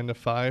 9 to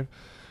 5,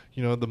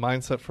 the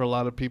mindset for a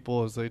lot of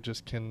people is they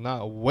just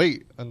cannot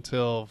wait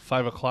until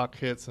 5 o'clock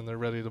hits and they're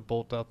ready to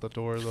bolt out the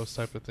door, those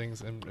type of things,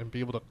 and be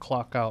able to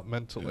clock out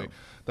mentally. Yeah.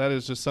 That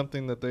is just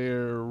something that they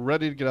are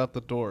ready to get out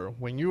the door.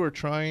 When you are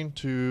trying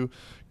to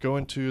go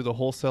into the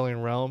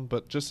wholesaling realm,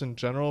 but just in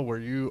general where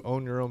you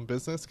own your own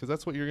business, because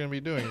that's what you're going to be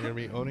doing. You're going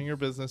to be owning your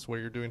business where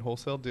you're doing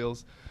wholesale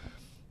deals.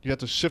 You have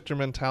to shift your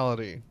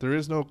mentality. There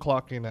is no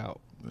clocking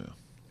out. Yeah.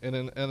 And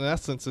in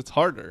essence, it's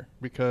harder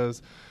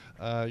because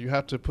you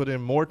have to put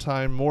in more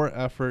time, more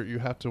effort. You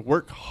have to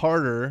work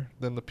harder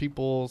than the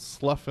people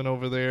sloughing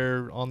over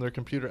there on their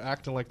computer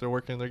acting like they're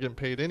working and they're getting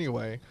paid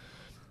anyway.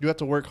 You have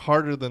to work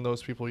harder than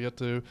those people. You have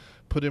to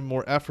put in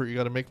more effort. You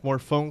got to make more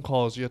phone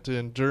calls. You have to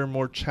endure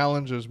more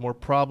challenges, more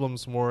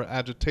problems, more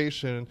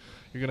agitation.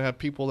 You're going to have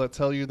people that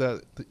tell you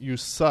that you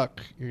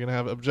suck. You're going to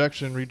have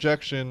objection,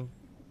 rejection.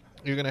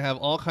 You're going to have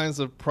all kinds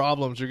of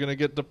problems. You're going to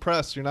get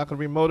depressed. You're not going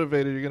to be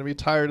motivated. You're going to be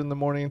tired in the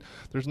morning.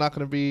 There's not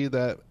going to be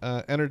that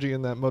energy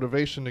and that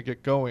motivation to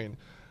get going.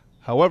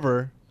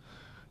 However,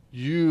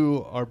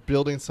 you are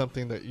building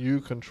something that you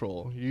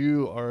control.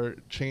 You are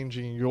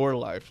changing your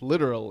life,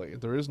 literally.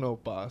 There is no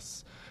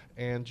boss.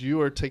 And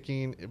you are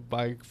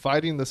by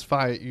fighting this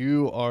fight,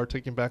 you are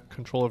taking back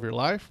control of your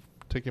life,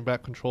 taking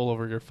back control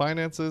over your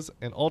finances,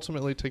 and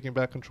ultimately taking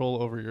back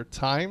control over your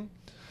time.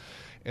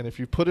 And if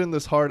you put in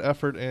this hard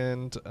effort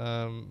and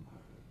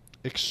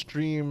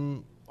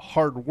extreme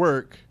hard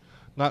work,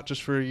 not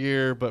just for a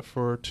year, but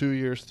for 2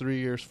 years, 3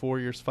 years, 4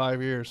 years,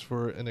 5 years,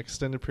 for an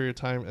extended period of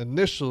time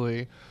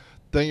initially,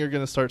 then you're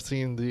going to start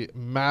seeing the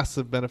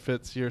massive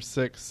benefits year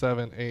 6,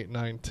 7, 8,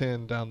 9,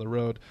 10 down the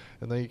road.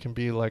 And then you can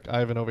be like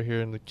Ivan over here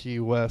in the Key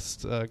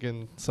West,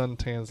 getting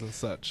suntans and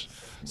such.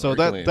 So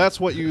that's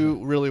what you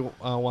really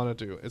want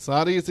to do. It's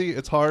not easy.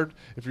 It's hard.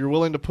 If you're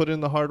willing to put in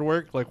the hard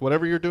work, like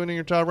whatever you're doing in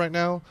your job right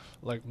now,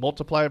 like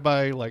multiply it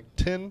by like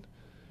 10.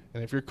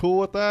 And if you're cool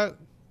with that,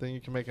 then you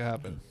can make it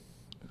happen.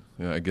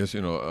 Yeah, I guess,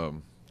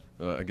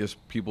 I guess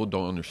people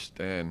don't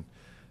understand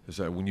is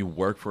that when you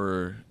work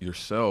for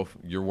yourself,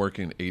 you're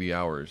working 80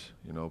 hours.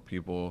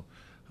 People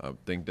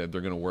think that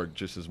they're going to work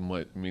just as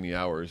many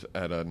hours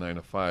at a 9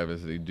 to 5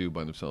 as they do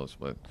by themselves,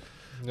 but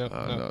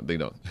no, they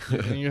don't.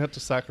 And you have to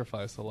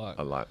sacrifice a lot.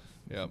 A lot.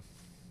 Yeah.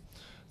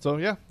 So,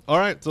 yeah. All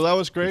right. So that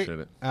was great.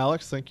 Appreciate it.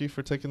 Alex, thank you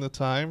for taking the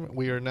time.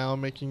 We are now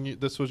making you –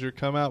 this was your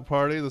come out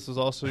party. This is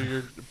also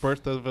your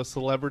birth of a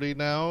celebrity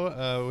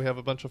now. We have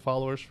a bunch of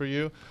followers for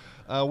you.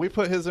 We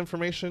put his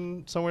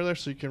information somewhere there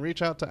so you can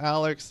reach out to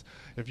Alex.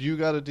 If you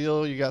got a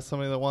deal, you got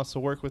somebody that wants to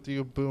work with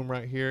you, boom,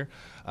 right here.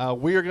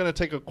 We are going to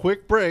take a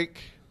quick break.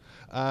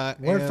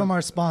 Word from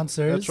our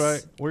sponsors.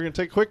 That's right. We're going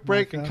to take a quick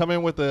break and come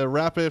in with a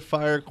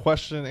rapid-fire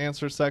question and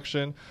answer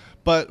section.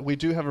 But we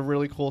do have a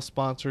really cool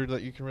sponsor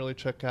that you can really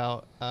check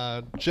out,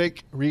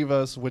 Jake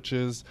Rivas, which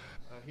is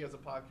he has a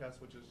podcast,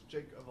 which is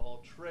Jake of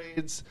All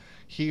Trades.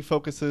 He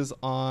focuses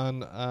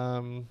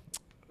on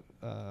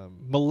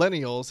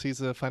millennials. He's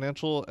a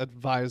financial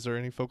advisor,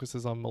 and he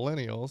focuses on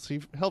millennials.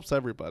 He helps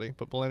everybody,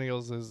 but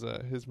millennials is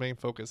his main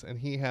focus. And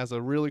he has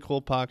a really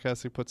cool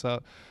podcast he puts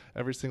out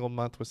every single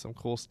month with some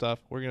cool stuff.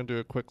 We're going to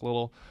do a quick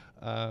little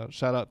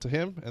shout out to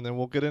him, and then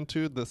we'll get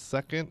into the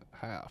second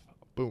half.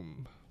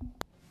 Boom.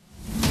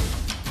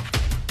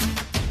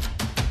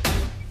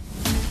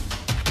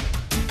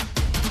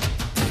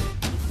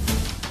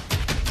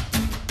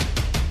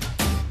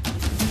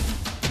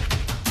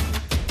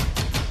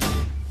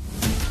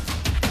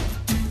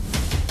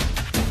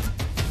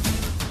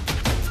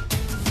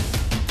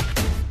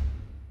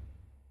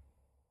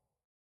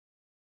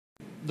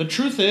 The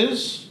truth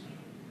is,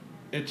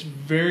 it's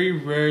very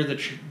rare that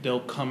they'll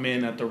come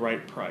in at the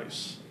right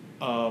price.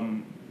 Your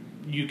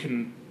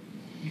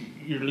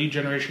lead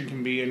generation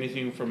can be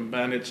anything from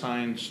bandit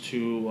signs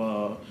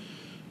to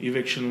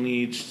eviction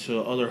leads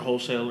to other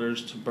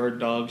wholesalers to bird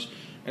dogs.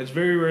 It's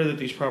very rare that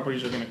these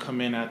properties are going to come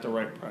in at the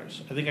right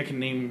price. I think I can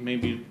name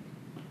maybe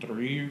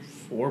 3,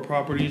 4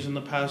 properties in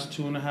the past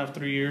 2.5,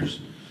 3 years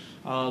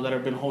that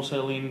have been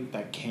wholesaling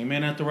that came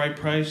in at the right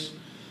price.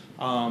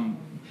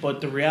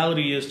 But the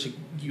reality is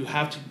you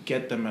have to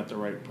get them at the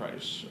right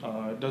price.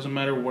 It doesn't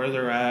matter where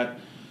they're at.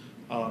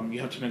 You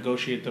have to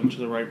negotiate them to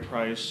the right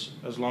price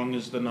as long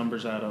as the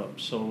numbers add up.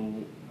 So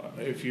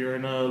if you're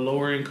in a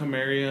lower income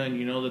area and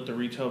you know that the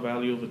retail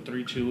value of a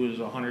 3.2 is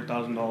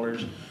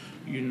 $100,000,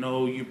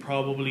 you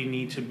probably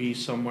need to be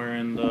somewhere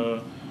in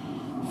the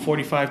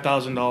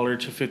 $45,000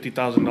 to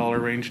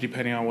 $50,000 range,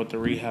 depending on what the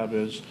rehab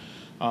is.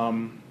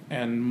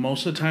 And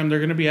most of the time, they're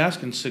going to be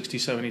asking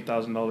 $60,000,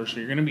 $70,000, so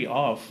you're going to be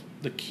off.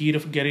 The key to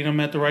getting them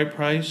at the right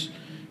price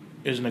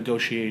is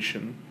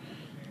negotiation.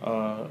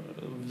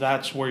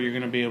 That's where you're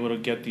going to be able to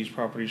get these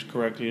properties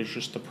correctly. It's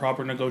just the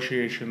proper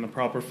negotiation, the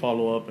proper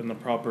follow-up, and the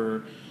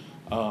proper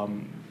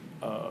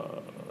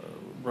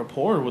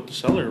rapport with the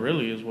seller,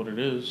 really, is what it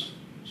is.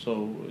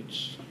 So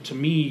to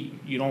me,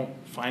 you don't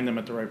find them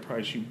at the right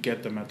price. You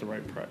get them at the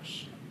right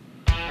price.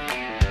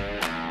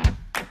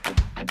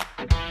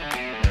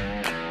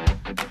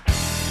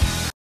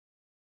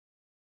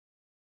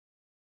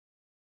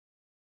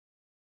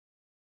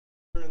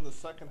 In the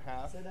second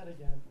half. Say that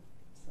again.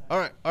 All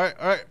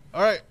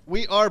right.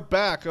 We are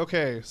back.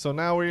 Okay, so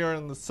now we are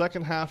in the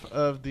second half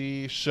of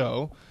the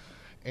show.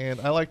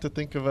 And I like to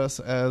think of us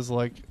as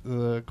like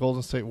the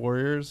Golden State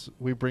Warriors.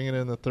 We bring it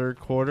in the third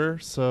quarter.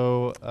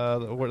 So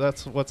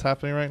that's what's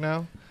happening right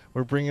now.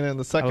 We're bringing it in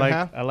the second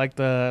half. I like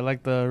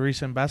the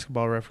recent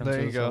basketball references.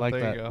 There you go. I like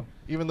there that. you go.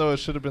 Even though it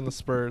should have been the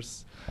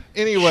Spurs.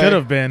 Anyway. Should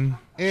have been.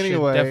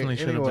 Definitely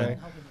should have been.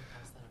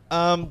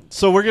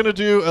 So we're going to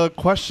do a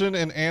question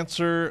and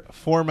answer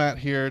format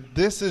here.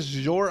 This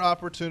is your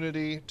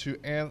opportunity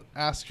to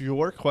ask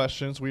your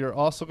questions. We are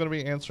also going to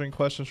be answering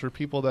questions for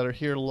people that are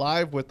here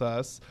live with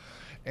us.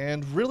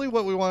 And really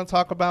what we want to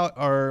talk about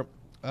are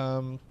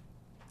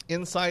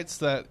insights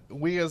that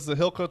we as the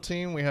Hilco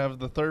team, we have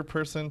the third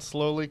person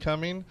slowly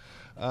coming,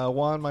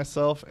 Juan,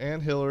 myself,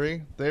 and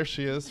Hillary. There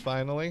she is,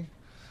 finally.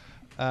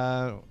 We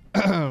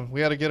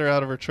had to get her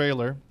out of her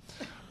trailer.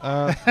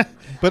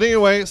 But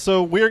anyway,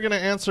 so we're going to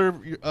answer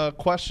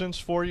questions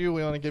for you.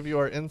 We want to give you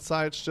our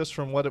insights just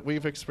from what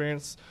we've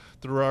experienced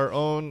through our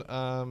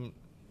own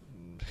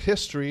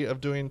history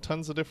of doing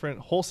tons of different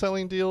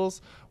wholesaling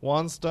deals.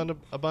 Juan's done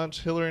a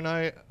bunch. Hillary and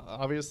I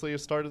obviously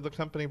have started the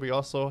company. We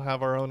also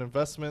have our own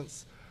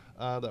investments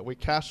that we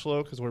cash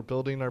flow because we're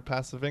building our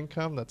passive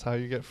income. That's how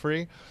you get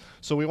free.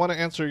 So we want to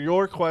answer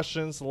your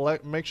questions.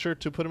 Make sure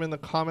to put them in the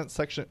comment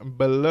section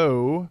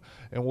below,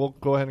 and we'll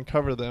go ahead and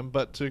cover them.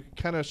 But to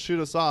kind of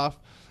shoot us off,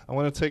 I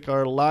want to take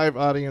our live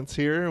audience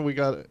here. We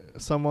got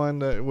someone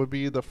that would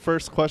be the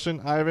first question.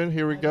 Ivan,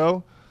 here we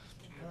go.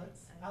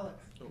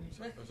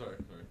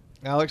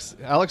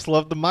 Alex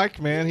loved the mic,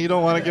 man. He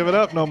don't want to give it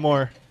up no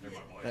more.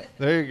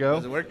 There you go.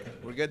 Does it work?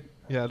 We're good?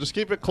 Yeah, just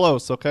keep it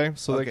close, okay?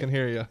 So Okay. they can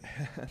hear you.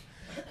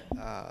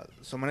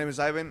 So my name is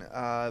Ivan.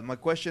 My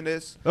question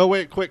is... Oh,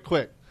 wait, quick.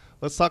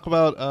 Let's talk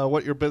about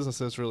what your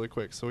business is really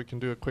quick so we can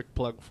do a quick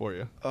plug for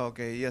you.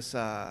 Okay, yes.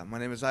 My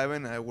name is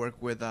Ivan. I work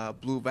with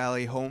Blue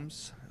Valley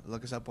Homes.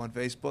 Look us up on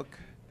Facebook.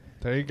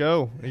 There you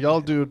go.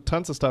 Y'all do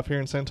tons of stuff here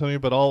in San Antonio,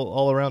 but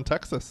all around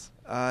Texas.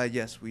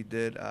 Yes, we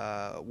did.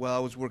 Well, I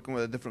was working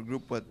with a different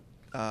group, but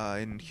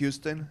in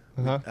Houston,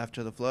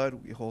 after the flood,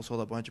 we wholesaled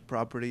a bunch of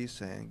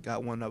properties and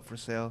got one up for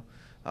sale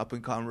up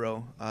in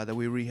Conroe that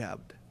we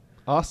rehabbed.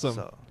 Awesome.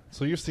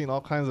 So you've seen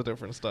all kinds of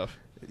different stuff.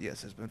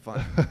 Yes, it's been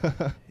fun.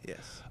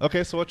 Yes.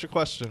 Okay, so what's your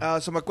question?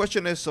 So my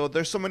question is, so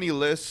there's so many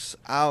lists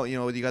out. You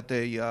know, you got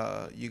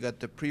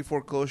the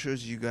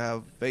pre-foreclosures, you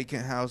have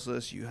vacant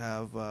houses, you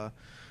have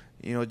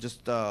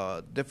just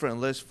different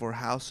lists for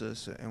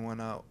houses and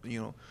whatnot.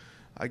 You know,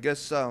 I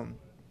guess one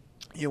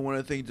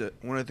of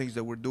the things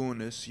that we're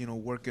doing is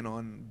working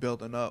on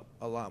building up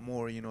a lot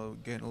more.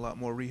 Getting a lot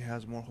more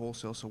rehabs, more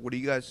wholesale. So what do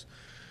you guys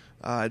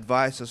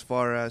advise as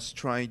far as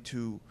trying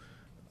to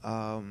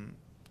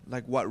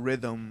like what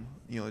rhythm,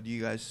 do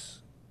you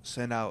guys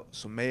send out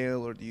some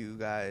mail, or do you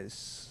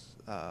guys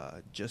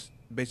just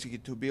basically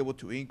to be able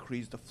to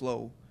increase the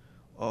flow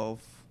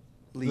of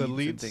leads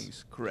and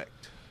things?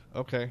 Correct.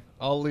 Okay.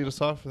 I'll lead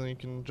us off and then you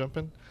can jump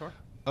in. Sure.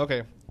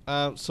 Okay.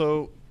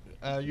 So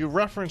you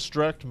referenced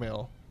direct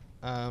mail.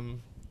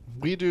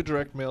 We do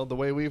direct mail. The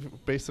way we've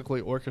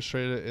basically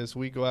orchestrated it is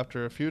we go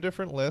after a few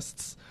different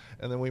lists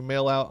and then we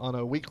mail out on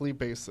a weekly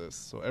basis.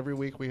 So every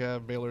week we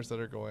have mailers that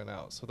are going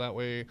out. So that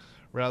way,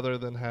 rather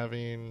than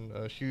having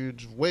a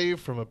huge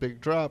wave from a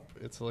big drop,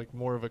 it's like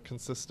more of a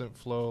consistent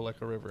flow,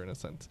 like a river in a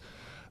sense.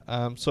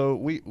 So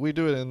we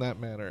do it in that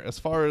manner. As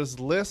far as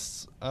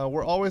lists,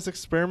 we're always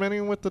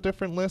experimenting with the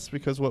different lists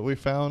because what we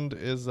found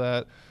is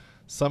that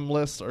some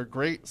lists are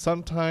great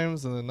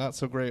sometimes and then not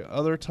so great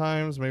other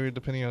times, maybe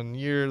depending on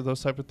year,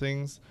 those type of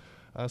things.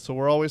 So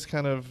we're always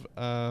kind of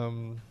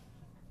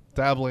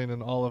dabbling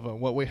in all of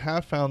them. What we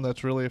have found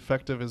that's really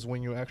effective is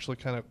when you actually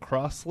kind of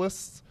cross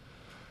lists.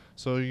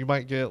 So you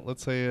might get,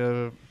 let's say,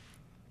 a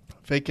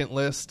vacant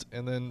list,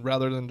 and then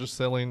rather than just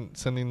sending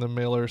the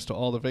mailers to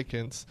all the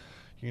vacants,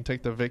 you can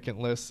take the vacant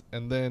list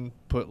and then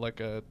put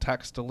like a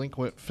tax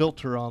delinquent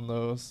filter on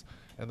those.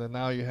 And then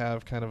now you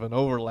have kind of an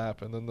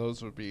overlap, and then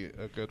those would be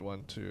a good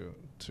one to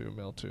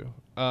mail to.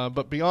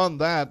 But beyond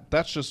that,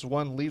 that's just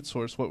one lead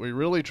source. What we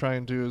really try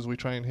and do is we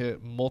try and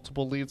hit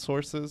multiple lead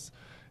sources.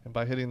 And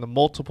by hitting the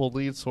multiple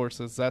lead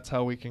sources, that's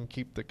how we can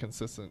keep the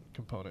consistent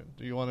component.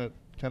 Do you want to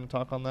kind of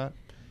talk on that?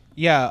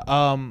 Yeah,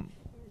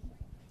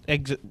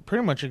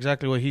 pretty much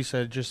exactly what he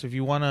said. Just if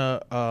you want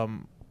to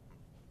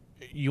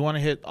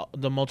hit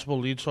the multiple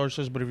lead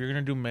sources, but if you're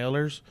going to do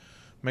mailers,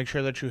 make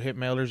sure that you hit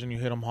mailers and you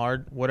hit them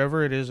hard.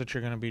 Whatever it is that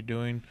you're going to be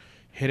doing,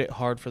 hit it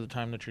hard for the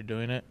time that you're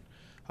doing it.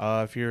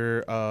 If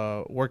you're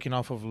working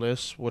off of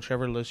lists,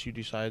 whichever list you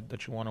decide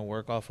that you want to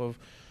work off of,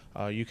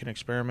 you can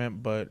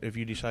experiment. But if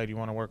you decide you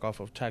want to work off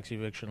of tax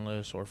eviction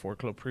lists or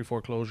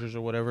pre-foreclosures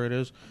or whatever it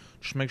is,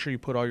 just make sure you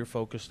put all your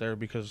focus there,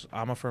 because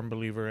I'm a firm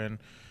believer in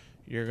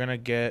you're going to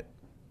get –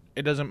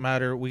 it doesn't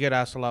matter. We get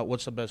asked a lot,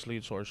 what's the best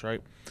lead source,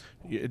 right?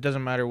 It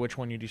doesn't matter which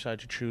one you decide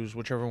to choose.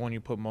 Whichever one you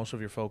put most of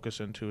your focus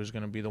into is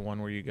going to be the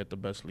one where you get the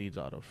best leads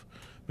out of,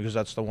 because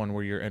that's the one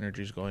where your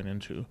energy is going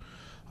into.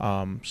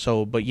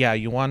 But yeah,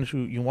 you want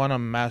to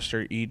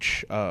master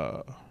each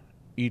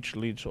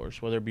lead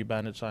source, whether it be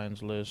bandit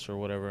signs, lists, or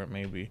whatever it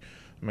may be.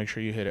 Make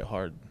sure you hit it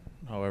hard.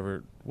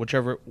 However,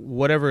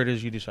 whatever it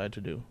is you decide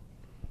to do.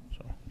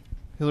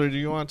 Hillary, do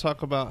you want to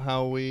talk about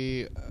how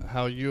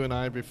you and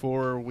I,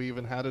 before we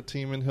even had a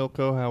team in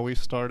Hilco, how we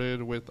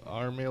started with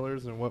our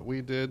mailers and what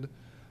we did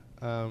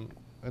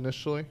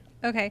initially?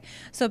 Okay.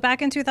 So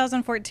back in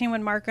 2014,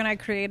 when Marco and I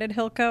created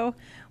Hilco,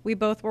 we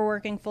both were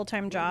working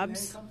full-time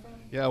jobs.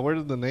 Yeah, where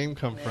did the name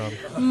come from?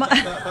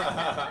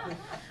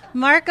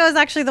 Marco is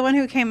actually the one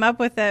who came up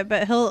with it,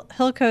 but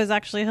Hilco is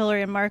actually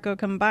Hillary and Marco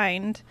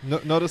combined.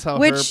 Notice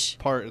how her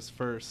part is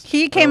first.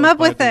 He came up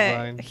with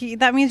it.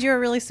 That means you were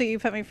really sweet. You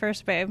put me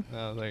first, babe.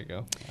 Oh, there you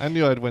go. I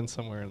knew I'd win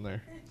somewhere in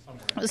there.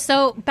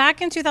 So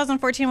back in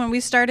 2014, when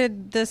we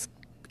started this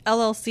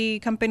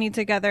LLC company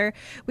together,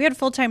 we had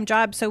full-time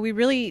jobs, so we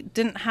really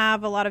didn't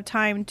have a lot of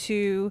time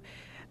to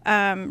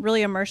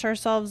really immerse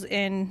ourselves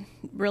in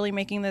really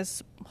making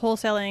this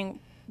wholesaling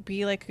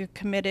be like a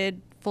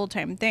committed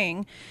full-time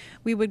thing.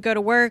 We would go to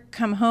work,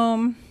 come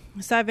home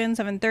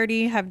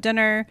 7:30, have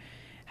dinner,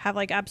 have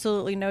like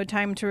absolutely no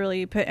time to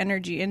really put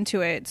energy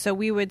into it. So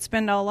we would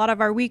spend a lot of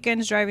our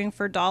weekends driving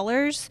for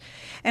dollars.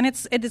 And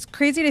it is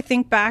crazy to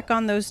think back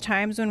on those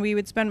times when we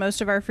would spend most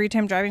of our free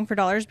time driving for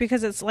dollars,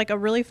 because it's like a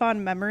really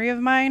fond memory of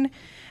mine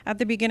at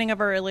the beginning of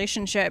our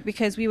relationship,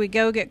 because we would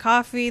go get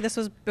coffee. This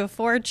was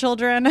before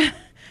children.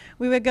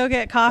 We would go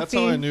get coffee. That's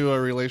how I knew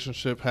our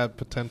relationship had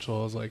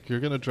potential. I was like,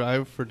 "You're gonna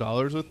drive for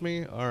dollars with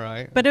me, all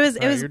right." But it was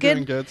You're good.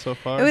 Doing good so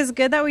far. It was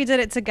good that we did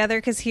it together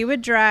because he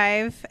would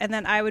drive, and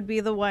then I would be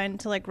the one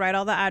to like write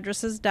all the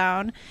addresses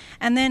down,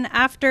 and then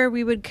after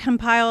we would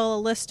compile a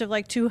list of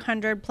like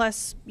 200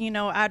 plus,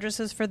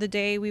 addresses for the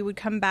day. We would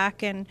come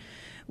back and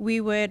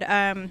we would.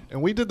 And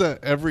we did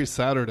that every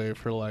Saturday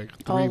for like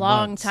 3 a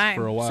long months time.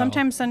 For a while.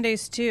 Sometimes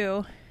Sundays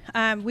too.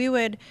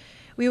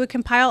 We would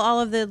compile all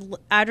of the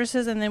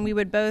addresses, and then we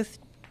would both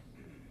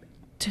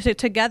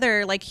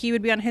together, like he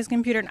would be on his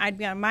computer and I'd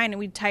be on mine, and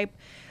we'd type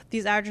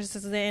these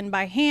addresses in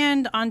by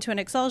hand onto an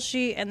Excel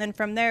sheet, and then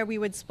from there we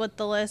would split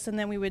the list, and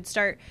then we would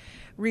start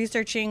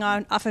researching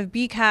off of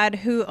BCAD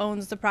who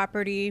owns the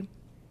property.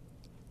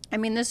 I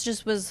mean, this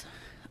just was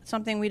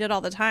something we did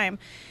all the time.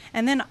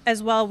 And then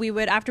as well, we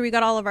would, after we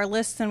got all of our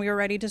lists and we were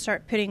ready to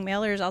start putting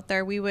mailers out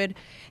there, we would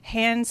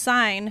hand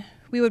sign.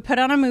 We would put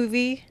on a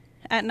movie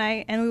at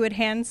night, and we would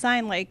hand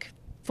sign like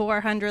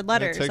 400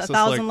 letters,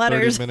 1,000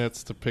 letters. 30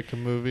 minutes to pick a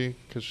movie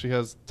because she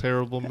has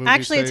terrible movie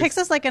Actually, taste. it takes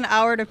us like an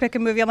hour to pick a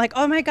movie. I'm like,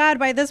 oh my God,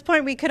 by this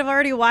point we could have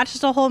already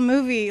watched a whole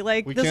movie.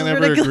 Like, we this can't is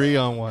ever ridiculous. agree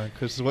on one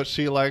because what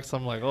she likes,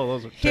 I'm like, oh,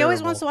 those are terrible. He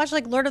always wants to watch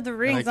like Lord of the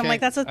Rings. I'm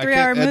like, that's a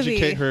 3-hour I can't movie.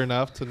 educate her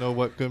enough to know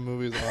what good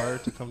movies are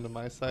to come to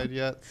my side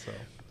yet. So.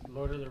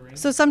 Lord of the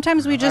Rings. So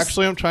sometimes we just.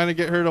 Actually, I'm trying to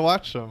get her to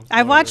watch them.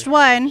 I've watched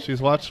one.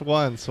 She's watched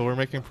one, so we're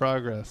making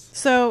progress.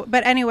 So,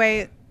 but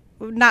anyway,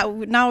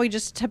 now we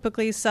just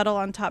typically settle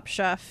on Top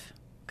Chef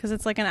because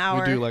it's like an hour.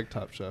 We do like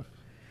Top Chef.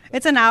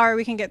 It's an hour.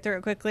 We can get through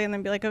it quickly and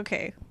then be like,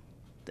 okay,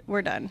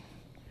 we're done.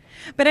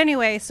 But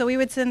anyway, so we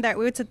would sit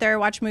there,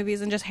 watch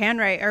movies, and just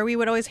handwrite, or we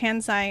would always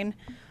hand sign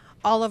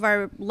all of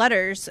our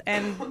letters.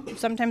 And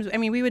sometimes, I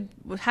mean, we would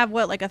have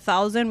like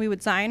 1,000 we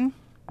would sign.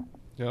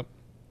 Yep.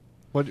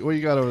 What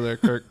you got over there,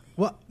 Kirk?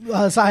 Well,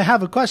 so I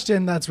have a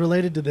question that's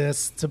related to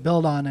this to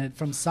build on it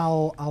from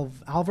Saul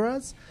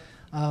Alvarez.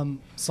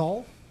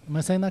 Saul, am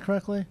I saying that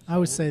correctly? I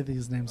always say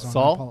these names wrong.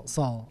 Saul?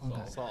 Saul.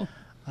 Okay. Saul.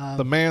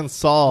 The man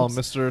Saul,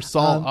 Mr.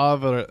 Saul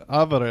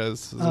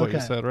Alvarez is what you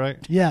said, right?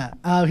 Yeah.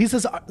 He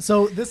says,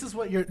 so this is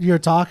what you're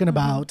talking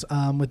about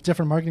with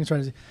different marketing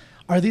strategies.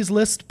 Are these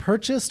lists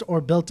purchased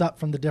or built up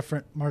from the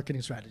different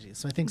marketing strategies?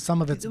 So I think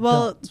some of it's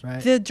built,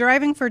 right? The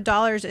Driving for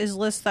Dollars is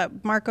lists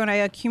that Marco and I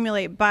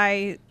accumulate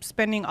by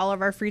spending all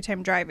of our free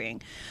time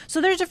driving. So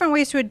there's different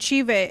ways to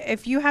achieve it.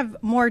 If you have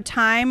more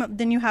time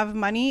than you have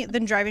money,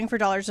 then Driving for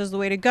Dollars is the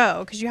way to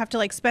go, because you have to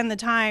like spend the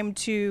time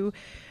to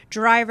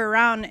drive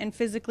around and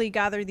physically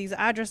gather these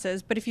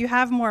addresses. But if you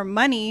have more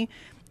money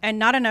and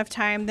not enough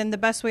time, then the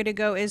best way to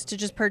go is to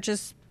just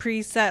purchase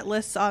preset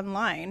lists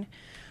online.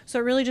 So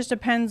it really just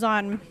depends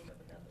on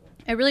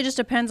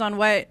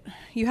what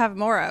you have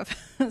more of.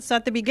 So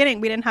at the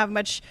beginning, we didn't have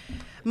much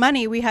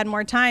money. We had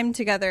more time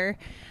together.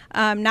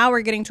 Now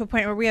we're getting to a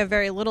point where we have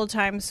very little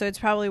time. So it's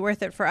probably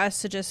worth it for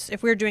us to just,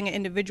 if we're doing it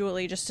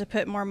individually, just to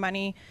put more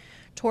money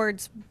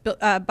towards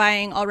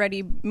buying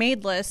already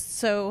made lists.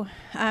 So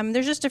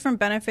there's just different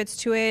benefits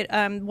to it.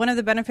 One of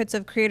the benefits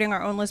of creating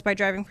our own list by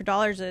Driving for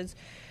Dollars is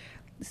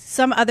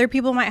some other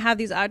people might have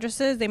these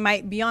addresses. They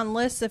might be on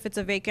lists if it's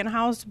a vacant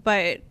house,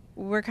 but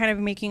we're kind of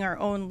making our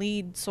own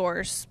lead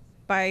source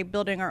by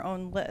building our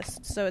own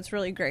list. So it's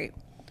really great.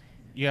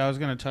 Yeah, I was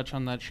going to touch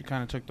on that. She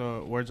kind of took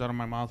the words out of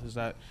my mouth, is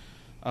that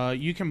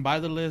you can buy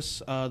the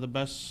list. The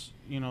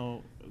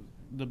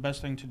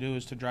best thing to do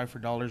is to drive for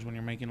dollars when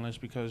you're making lists,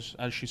 because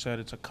as she said,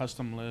 it's a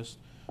custom list.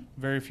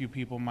 Very few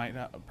people might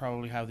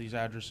probably have these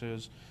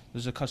addresses.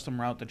 This is a custom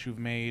route that you've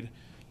made.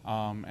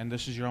 And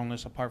this is your own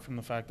list, apart from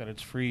the fact that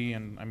it's free.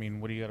 And I mean,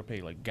 what do you got to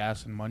pay? Like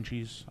gas and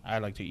munchies? I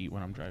like to eat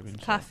when I'm driving.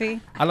 So.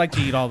 Coffee. I like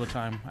to eat all the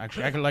time,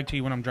 actually. I could like to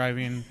eat when I'm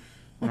driving,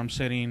 when I'm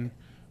sitting,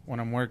 when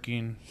I'm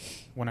working,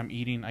 when I'm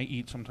eating. I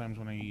eat sometimes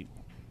when I eat.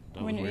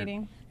 When you're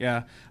eating?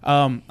 Yeah.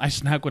 I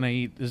snack when I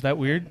eat. Is that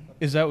weird?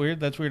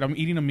 That's weird. I'm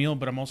eating a meal,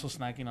 but I'm also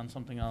snacking on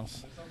something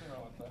else.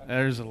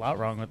 There's a lot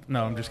wrong with.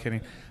 No, I'm just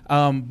kidding.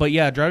 But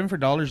yeah, Driving for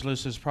Dollars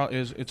list is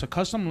it's a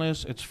custom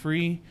list. It's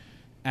free,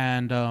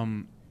 and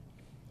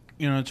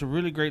it's a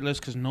really great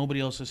list because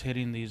nobody else is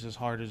hitting these as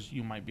hard as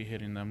you might be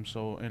hitting them.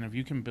 So, and if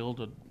you can build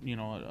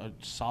a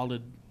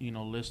solid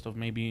list of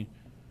maybe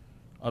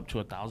up to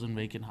 1,000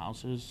 vacant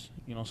houses,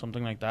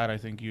 something like that, I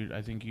think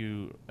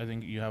you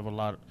have a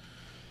lot.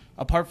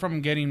 Apart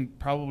from getting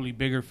probably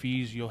bigger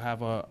fees, you'll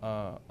have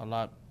a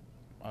lot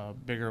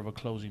bigger of a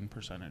closing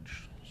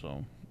percentage.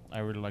 So I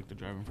really like the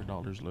Driving for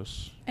Dollars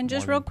list. And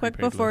just real quick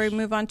before we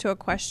move on to a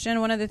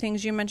question, one of the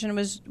things you mentioned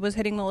was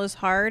hitting the list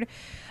hard.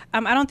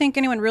 I don't think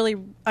anyone really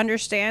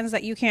understands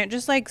that you can't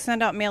just like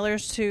send out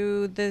mailers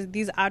to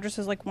these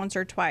addresses like once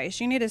or twice.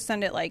 You need to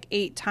send it like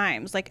 8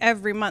 times, like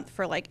every month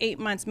for like 8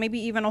 months, maybe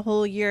even a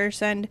whole year.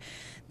 Send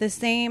the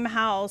same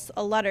house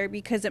a letter,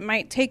 because it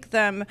might take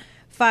them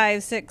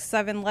 5, 6,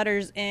 7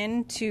 letters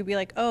in to be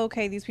like, oh,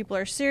 okay, these people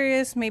are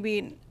serious.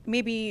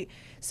 Maybe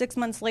 6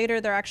 months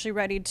later they're actually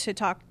ready to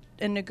talk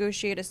and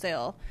negotiate a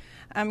sale.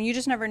 You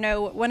just never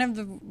know.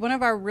 One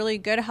of our really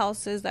good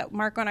houses that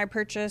Marco and I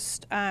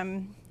purchased,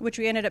 which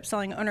we ended up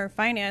selling owner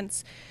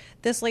finance,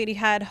 this lady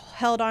had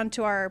held on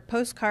to our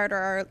postcard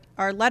or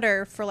our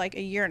letter for like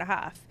a year and a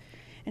half.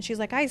 And she's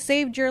like, I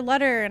saved your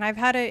letter and I've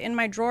had it in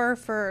my drawer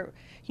for,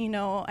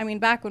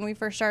 back when we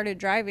first started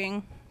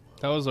driving.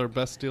 That was our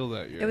best deal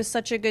that year. It was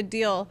such a good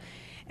deal.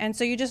 And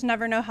so you just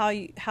never know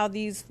how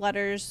these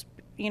letters,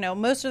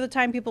 most of the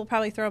time people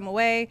probably throw them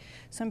away.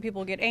 Some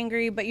people get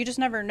angry, but you just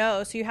never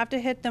know. So you have to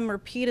hit them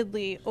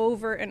repeatedly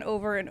over and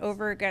over and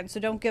over again. So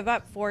don't give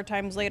up 4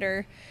 times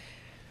later.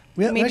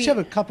 We actually have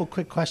a couple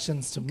quick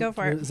questions to go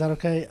for it. Is that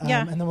okay?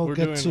 Yeah. And then we'll We're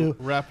get to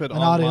rapid an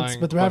audience,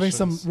 but we're having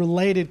questions. some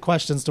related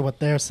questions to what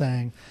they're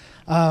saying.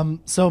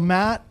 So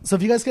Matt,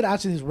 if you guys could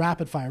answer these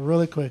rapid fire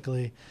really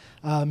quickly.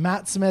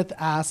 Matt Smith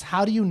asks,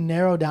 how do you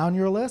narrow down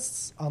your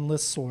lists on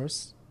list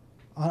source?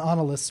 On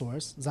a list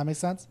source. Does that make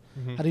sense?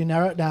 Mm-hmm. How do you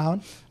narrow it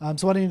down?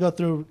 So why don't you go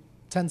through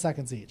 10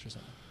 seconds each or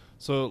something?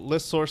 So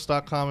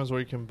listsource.com is where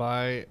you can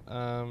buy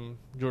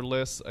your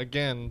lists.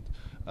 Again,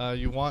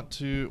 you want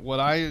to, what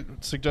I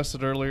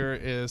suggested earlier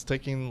is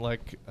taking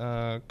like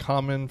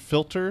common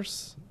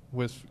filters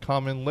with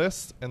common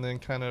lists and then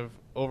kind of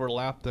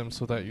overlap them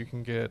so that you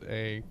can get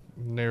a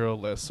narrow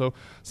list. So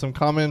some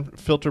common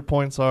filter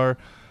points are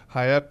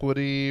high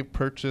equity,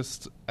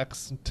 purchased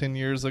X 10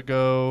 years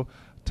ago,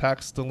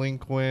 tax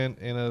delinquent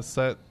in a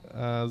set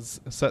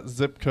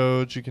zip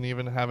codes. You can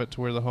even have it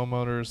to where the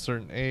homeowner is a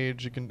certain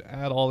age. You can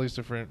add all these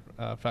different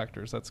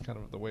factors. That's kind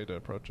of the way to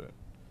approach it.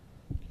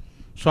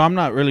 So I'm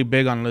not really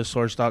big on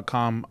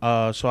listsource.com,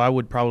 so I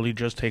would probably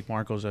just take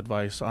Marco's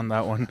advice on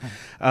that one.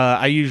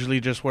 I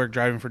usually just work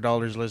driving for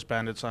dollars, list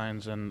bandit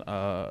signs, and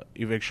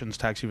evictions,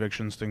 tax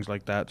evictions, things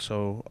like that.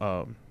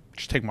 So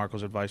just take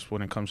Marco's advice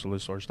when it comes to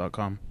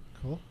listsource.com.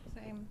 Cool.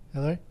 Same.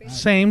 Hillary?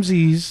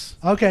 Samesies.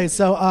 Okay,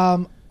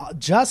 so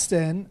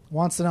Justin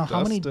wants to know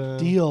how many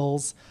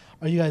deals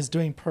are you guys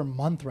doing per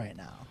month right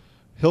now?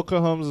 Hilco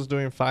Homes is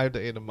doing 5 to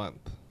 8 a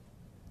month.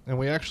 And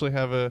we actually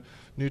have a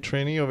new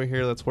trainee over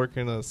here that's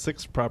working a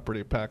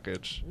 6-property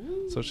package.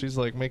 Ooh. So she's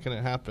like making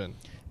it happen.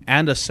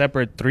 And a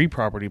separate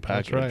 3-property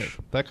package. That's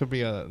right. That could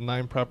be a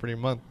 9-property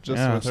month just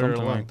with her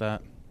something alone. like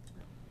that.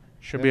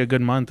 Should be a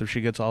good month if she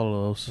gets all of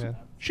those. Yeah.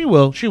 She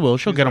will.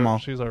 She'll get them all.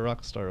 She's our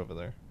rock star over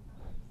there.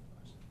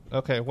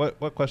 Okay, what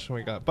question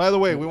we got? By the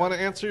way, we want to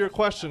answer your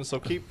questions, so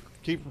keep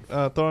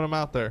throwing them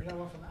out there. We got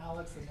one from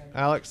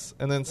Alex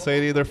and then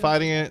Sadie. They're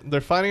fighting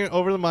it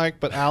over the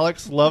mic, but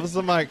Alex loves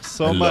the mic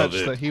so much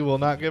that he will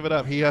not give it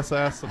up. He has to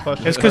ask the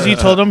question. It's because he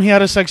told him he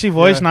had a sexy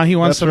voice. Yeah, now he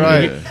wants to.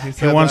 Right.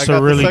 He wants to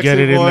really get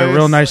it in there,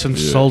 real nice and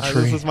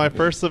sultry. This is my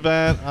first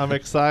event. I'm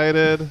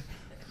excited,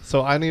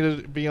 so I need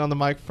to be on the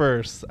mic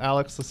first.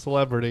 Alex, the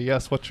celebrity.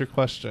 Yes. What's your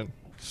question?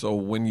 So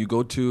when you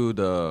go to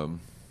the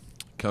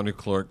county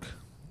clerk,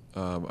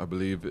 I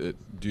believe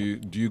do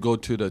you go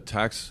to the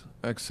tax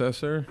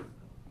assessor?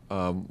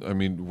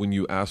 When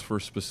you ask for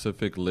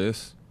specific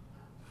lists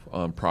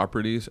on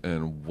properties,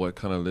 and what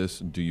kind of lists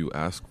do you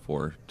ask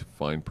for to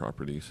find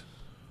properties?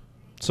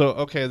 So,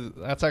 okay,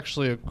 that's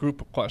actually a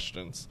group of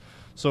questions.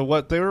 So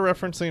what they were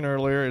referencing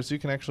earlier is you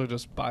can actually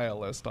just buy a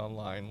list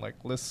online.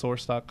 Like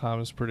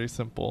listsource.com is pretty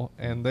simple,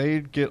 and they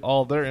get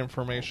all their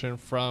information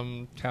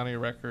from county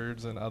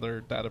records and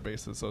other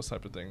databases, those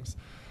type of things.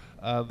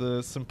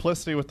 The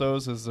simplicity with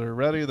those is they're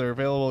ready, they're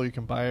available, you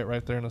can buy it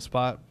right there in the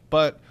spot,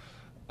 but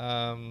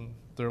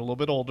they're a little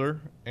bit older,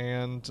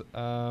 and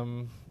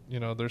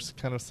there's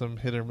kind of some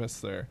hit or miss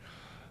there.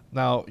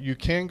 Now, you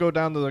can go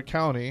down to the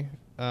county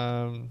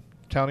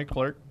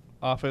clerk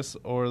office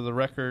or the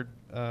record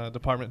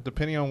department,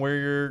 depending on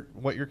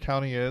what your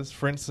county is.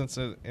 For instance,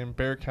 in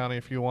Bexar County,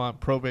 if you want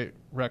probate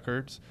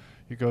records,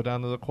 you go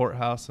down to the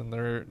courthouse, and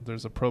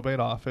there's a probate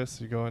office.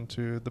 You go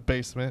into the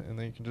basement, and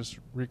then you can just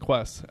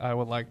request, I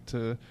would like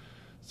to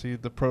see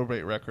the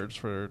probate records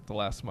for the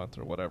last month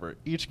or whatever.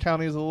 Each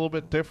county is a little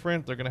bit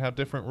different. They're going to have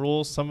different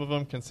rules. Some of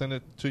them can send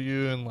it to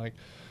you in like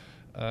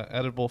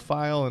editable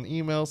file and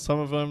email. Some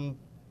of them,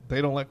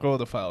 they don't let go of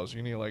the files.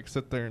 You need to like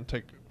sit there and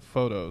take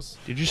photos.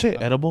 Did you say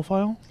edible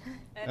file?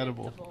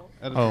 Edible.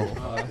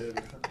 Oh,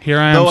 here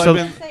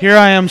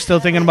I am still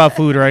thinking about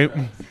food, right?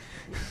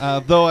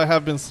 Though I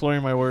have been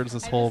slurring my words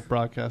this whole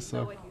broadcast.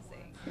 So.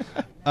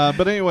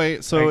 But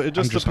anyway, so it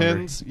just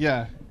depends. Hungry.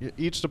 Yeah,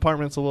 each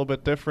department's a little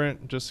bit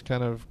different. Just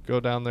kind of go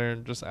down there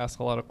and just ask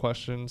a lot of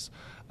questions.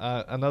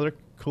 Another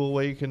cool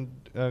way you can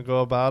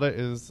go about it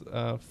is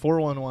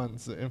 411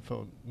 is the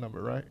info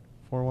number, right?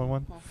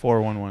 411?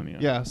 411, yeah.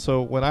 Yeah,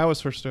 so when I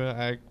was first doing it,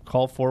 I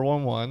called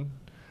 411,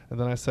 and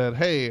then I said,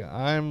 hey,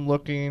 I'm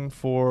looking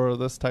for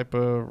this type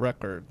of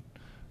record.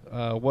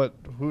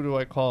 Who do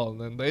I call? And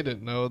then they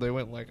didn't know. They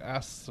went and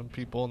asked some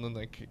people, and then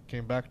they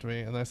came back to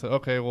me, and I said,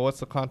 okay, well, what's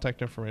the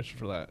contact information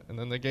for that? And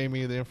then they gave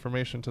me the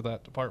information to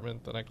that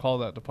department, and I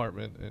called that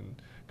department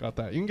and got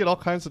that. You can get all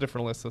kinds of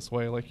different lists this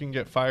way. Like you can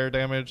get fire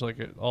damage,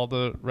 all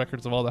the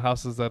records of all the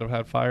houses that have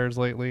had fires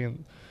lately,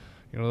 and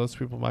those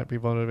people might be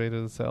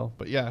motivated to sell.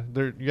 But yeah,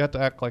 you have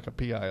to act like a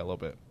PI a little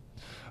bit.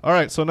 All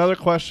right, so another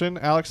question.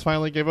 Alex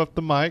finally gave up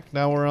the mic.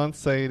 Now we're on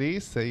Sadie.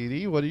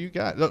 Sadie, what do you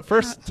got?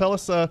 First, tell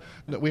us,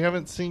 we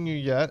haven't seen you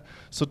yet,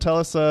 so tell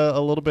us a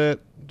little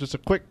bit, just a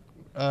quick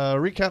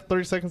recap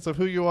 30 seconds of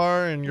who you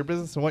are and your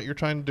business and what you're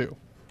trying to do.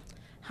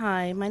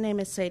 Hi, my name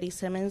is Sadie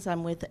Simmons.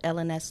 I'm with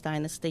LNS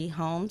Dynasty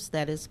Homes.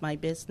 That is my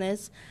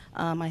business.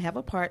 I have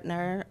a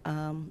partner.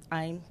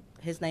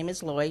 His name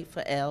is Lloyd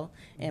for L,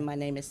 and my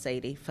name is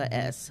Sadie for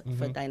S,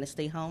 for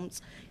Dynasty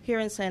Homes here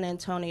in San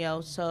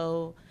Antonio.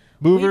 So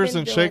movers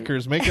and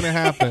shakers, making it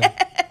happen.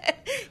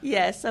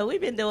 Yes, so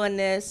we've been doing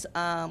this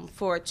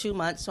for 2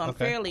 months, so I'm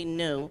fairly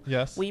new.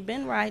 Yes. We've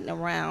been riding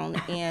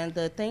around, and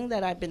the thing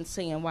that I've been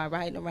seeing while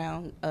riding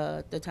around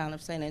the town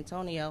of San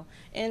Antonio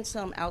and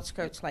some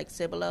outskirts like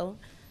Cibolo,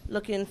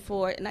 looking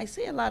for, and I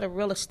see a lot of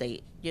real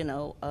estate,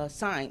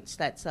 signs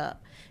that's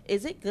up.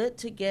 Is it good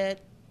to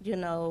get,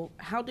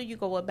 how do you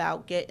go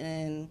about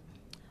getting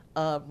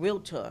a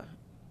realtor?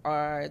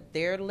 Are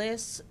their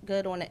lists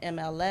good on the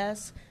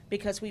MLS?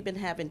 Because we've been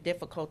having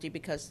difficulty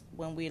because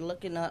when we're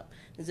looking up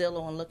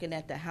Zillow and looking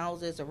at the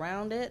houses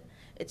around it,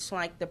 it's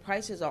like the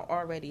prices are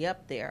already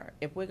up there.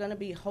 If we're going to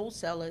be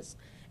wholesalers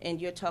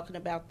and you're talking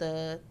about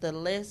the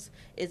list,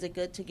 is it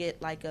good to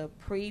get like a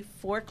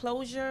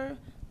pre-foreclosure?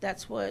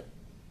 That's what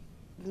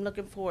I'm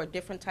looking for, a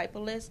different type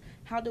of list.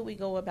 How do we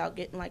go about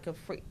getting like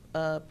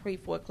a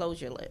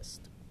pre-foreclosure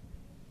list?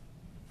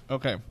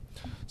 Okay,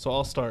 so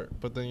I'll start,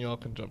 but then y'all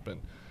can jump in.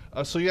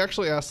 So you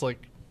actually asked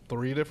like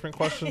 3 different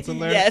questions in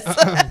there. Yes.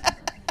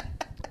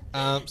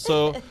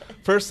 So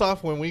first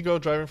off, when we go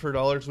driving for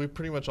dollars, we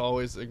pretty much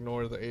always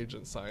ignore the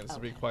agent signs, to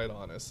be quite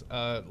honest.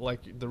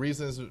 Like the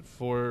reason is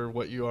for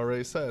what you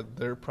already said.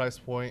 Their price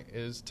point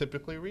is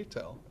typically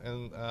retail,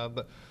 and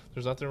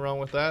there's nothing wrong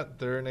with that.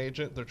 They're an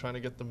agent. They're trying to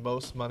get the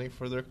most money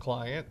for their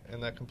client,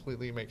 and that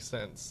completely makes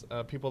sense.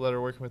 People that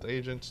are working with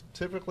agents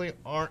typically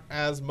aren't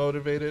as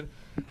motivated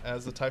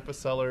as the type of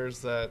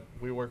sellers that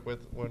we work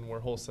with when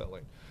we're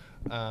wholesaling.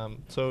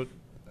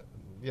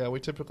 Yeah,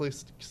 we typically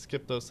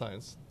skip those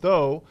signs.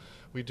 Though,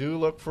 we do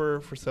look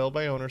for sale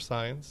by owner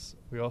signs.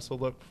 We also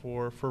look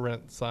for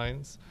rent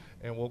signs.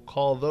 And we'll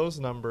call those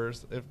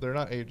numbers, if they're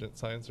not agent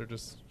signs, they're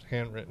just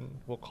handwritten.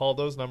 We'll call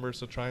those numbers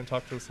to try and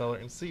talk to the seller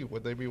and see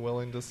would they be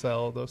willing to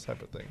sell, those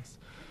type of things.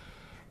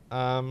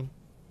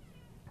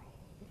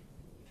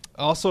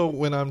 Also,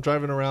 when I'm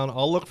driving around,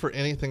 I'll look for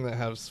anything that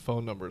has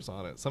phone numbers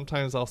on it.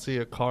 Sometimes I'll see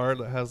a car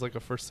that has like a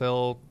for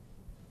sale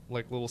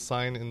like little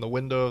sign in the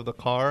window of the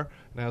car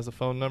and it has a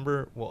phone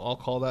number. Well, I'll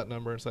call that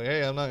number and say,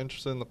 hey, I'm not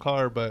interested in the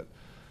car, but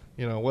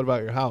what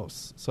about your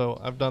house? So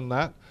I've done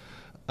that.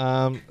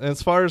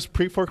 As far as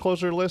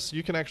pre-foreclosure lists,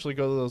 you can actually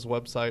go to those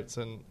websites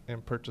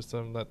and purchase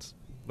them. That's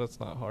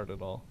not hard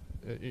at all.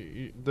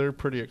 They're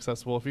pretty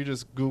accessible. If you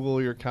just Google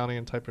your county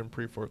and type in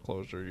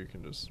pre-foreclosure, you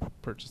can just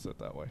purchase it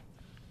that way.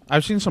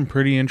 I've seen some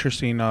pretty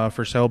interesting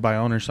for sale by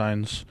owner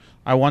signs.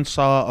 I once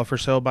saw a for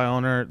sale by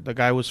owner. The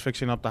guy was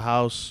fixing up the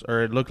house,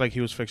 or it looked like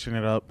he was fixing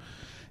it up.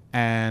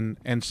 And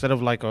instead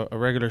of like a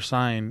regular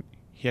sign,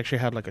 he actually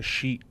had like a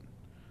sheet,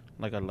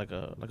 like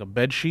a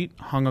bed sheet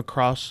hung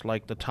across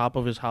like the top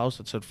of his house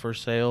that said for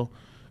sale.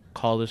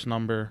 Call this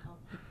number.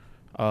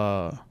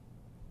 I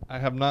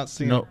have not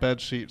seen a bed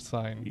sheet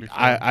sign before.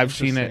 I've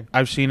seen it.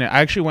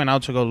 I actually went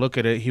out to go look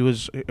at it. It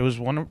was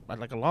one of,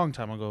 like a long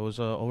time ago. It was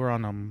over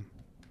on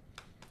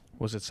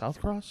was it South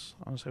Cross?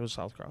 I want to say it was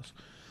South Cross.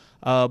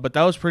 But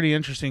that was pretty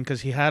interesting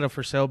because he had a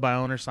for sale by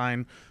owner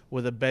sign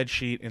with a bed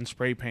sheet and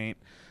spray paint.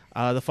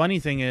 The funny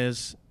thing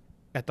is,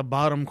 at the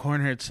bottom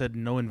corner it said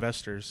no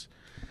investors,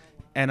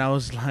 and I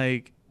was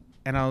like,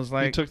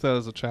 you took that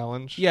as a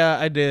challenge? Yeah,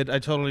 I did. I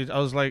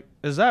was like,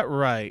 is that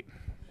right?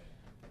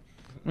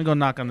 Let me go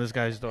knock on this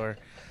guy's door.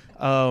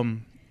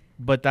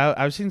 But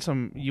I've seen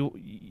some.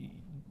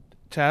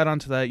 To add on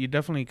to that, you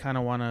definitely kind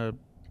of want to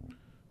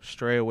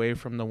stray away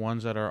from the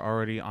ones that are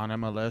already on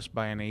MLS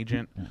by an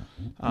agent.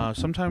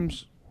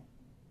 Sometimes,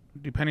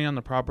 depending on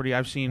the property,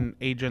 I've seen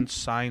agents'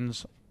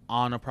 signs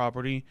on a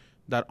property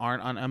that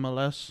aren't on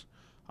MLS.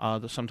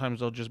 Sometimes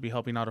they'll just be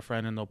helping out a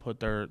friend and they'll put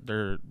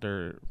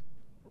their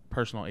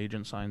personal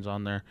agent signs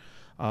on there.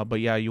 But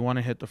yeah, you want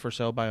to hit the for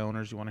sale by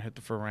owners. You want to hit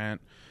the for rent.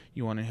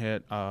 You want to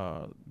hit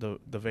the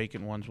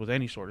vacant ones with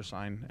any sort of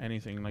sign,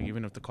 anything, like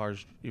even if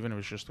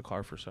it's just the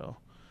car for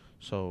sale.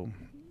 So.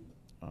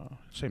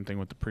 Same thing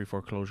with the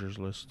pre-foreclosures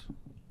list. Do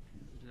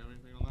you have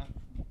anything on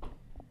that?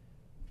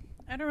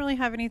 I don't really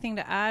have anything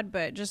to add,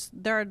 but just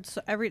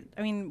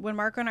when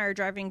Marco and I are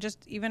driving,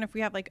 just even if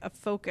we have like a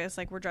focus,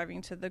 like we're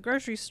driving to the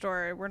grocery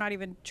store, we're not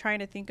even trying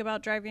to think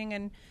about driving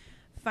and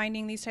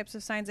finding these types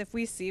of signs. If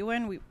we see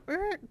one, we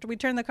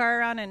turn the car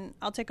around and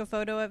I'll take a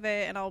photo of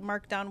it and I'll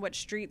mark down which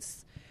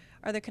streets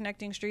are the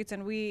connecting streets.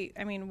 And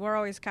we're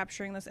always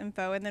capturing this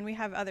info. And then we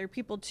have other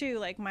people too.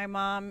 Like my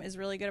mom is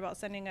really good about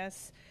sending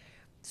us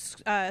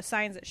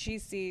signs that she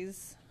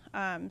sees.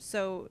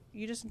 So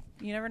you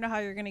never know how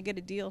you're going to get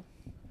a deal.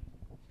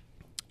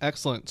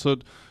 Excellent. So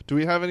do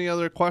we have any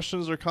other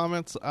questions or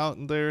comments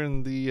out there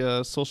in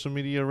the social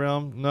media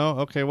realm? No?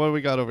 Okay. What do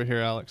we got over here,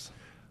 Alex?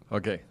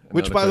 Okay.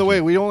 Which, by the way,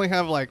 we only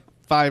have like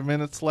 5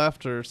 minutes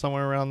left or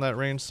somewhere around that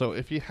range. So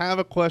if you have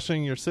a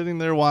question, you're sitting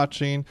there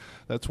watching,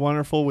 that's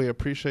wonderful. We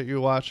appreciate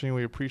you watching.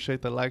 We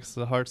appreciate the likes,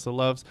 the hearts, the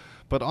loves.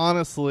 But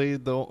honestly,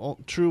 the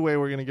true way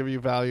we're going to give you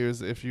value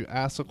is if you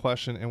ask a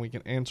question and we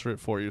can answer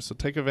it for you. So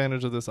take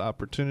advantage of this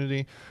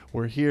opportunity.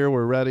 We're here.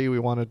 We're ready. We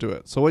want to do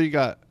it. So what you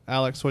got,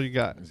 Alex? What you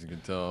got? As you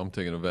can tell, I'm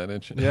taking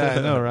advantage. Yeah,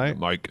 I know, right?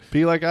 Mike.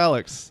 Be like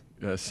Alex.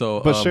 Yeah,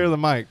 so, but share the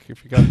mic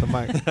if you got the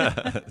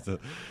mic.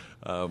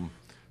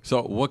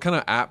 So what kind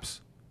of apps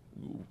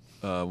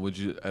would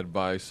you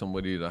advise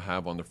somebody to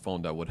have on their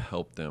phone that would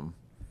help them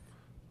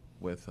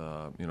with,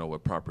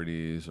 with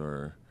properties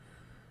or?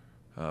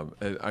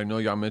 I know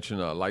y'all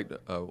mentioned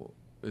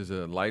is it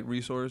a Light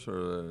Resource or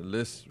a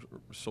List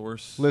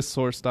Source?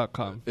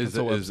 Listsource.com. Is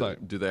a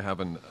website? Do they have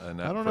an app?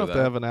 I don't know if they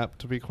have an app,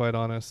 to be quite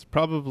honest.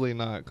 Probably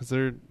not, because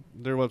their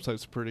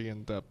website's pretty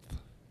in depth.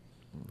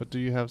 But do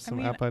you have some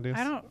app ideas?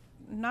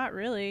 Not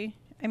really.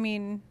 I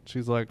mean,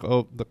 she's like,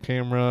 the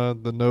camera,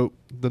 the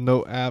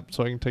note app,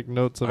 so I can take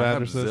notes of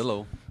addresses. I have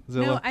Zillow.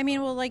 No, I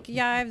mean,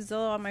 I have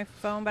Zillow on my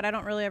phone, but I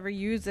don't really ever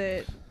use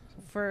it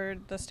for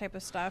this type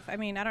of stuff. I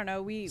mean, I don't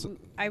know.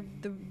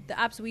 The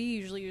apps we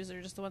usually use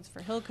are just the ones for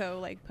Hilco,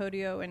 like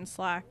Podio and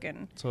Slack,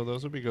 and so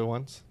those would be good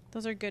ones.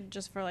 Those are good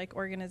just for like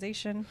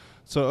organization.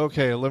 So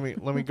okay, let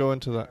me go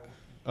into that.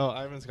 Oh,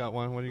 Ivan's got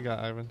one. What do you got,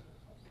 Ivan?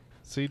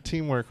 See,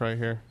 teamwork right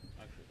here.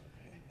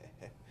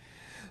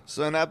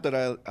 So an app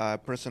that I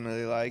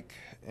personally like,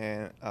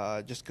 and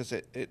just because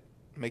it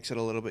makes it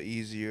a little bit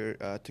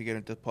easier to get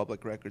into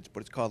public records,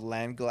 but it's called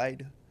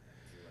LandGlide.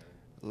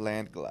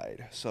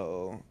 LandGlide.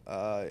 So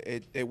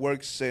it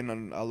works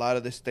in a lot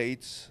of the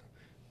states.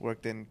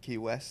 Worked in Key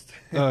West.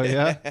 Oh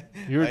yeah,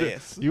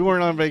 yes. You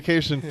weren't on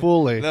vacation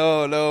fully.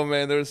 No,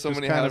 man. There's so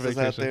many houses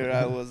out there.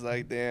 I was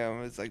like,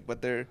 damn. It's like, but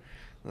they're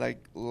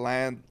like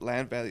land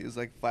value is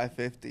like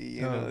 $550.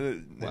 You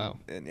know, wow.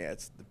 And yeah,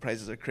 the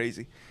prices are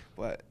crazy.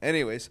 But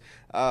anyways,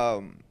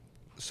 so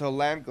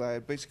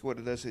LandGlide, basically what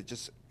it does, it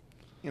just,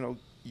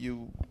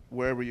 you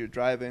wherever you're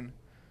driving,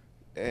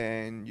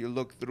 and you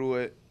look through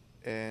it,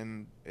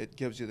 and it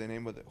gives you the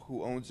name of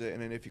who owns it,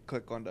 and then if you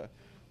click onto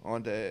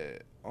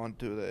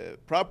the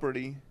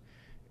property,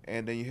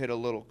 and then you hit a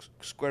little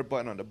square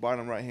button on the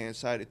bottom right hand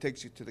side, it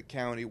takes you to the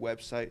county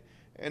website,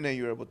 and then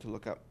you're able to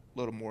look up a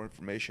little more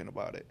information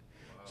about it.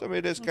 Wow. So I mean,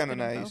 it is kind of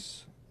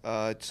nice.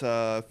 It's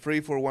free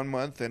for 1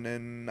 month and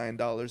then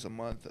 $9 a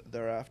month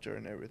thereafter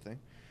and everything.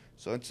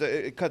 So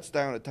it cuts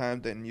down the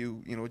time than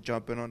you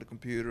jumping on the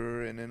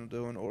computer and then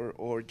doing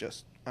or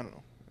just, I don't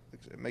know.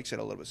 It makes it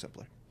a little bit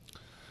simpler.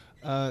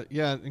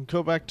 Yeah, and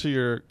go back to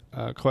your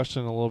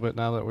question a little bit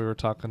now that we were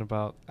talking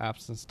about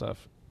apps and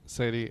stuff.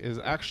 Sadie, is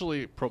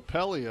actually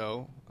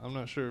Propelio. I'm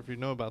not sure if you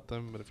know about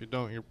them, but if you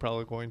don't, you're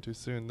probably going to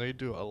soon. They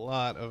do a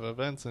lot of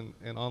events and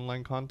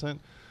online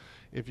content.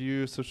 If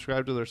you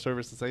subscribe to their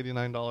service, it's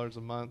 $89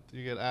 a month.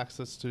 You get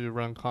access to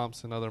run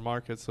comps in other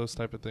markets, those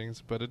type of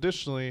things. But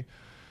additionally,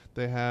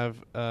 they have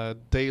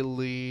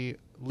daily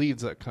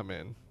leads that come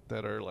in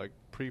that are like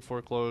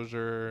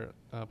pre-foreclosure,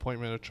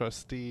 appointment of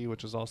trustee,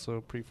 which is also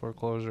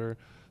pre-foreclosure,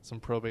 some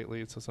probate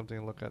leads, so something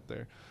to look at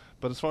there.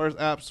 But as far as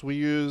apps, we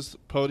use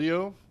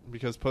Podio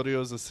because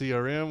Podio is a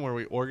CRM where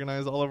we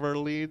organize all of our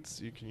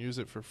leads. You can use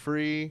it for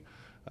free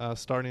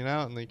starting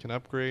out, and then you can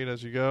upgrade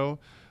as you go.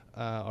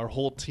 Our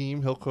whole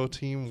team, Hilco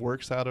team,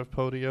 works out of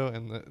Podio,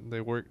 and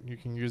they work. You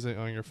can use it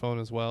on your phone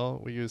as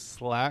well. We use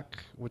Slack,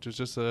 which is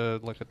just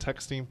like a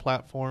texting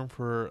platform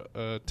for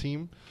a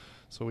team.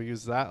 So we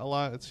use that a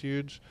lot. It's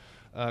huge.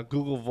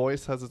 Google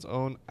Voice has its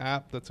own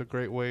app. That's a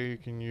great way you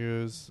can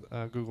use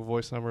Google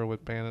Voice number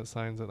with bandit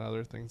signs and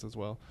other things as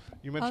well.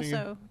 You mentioned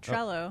also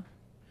Trello.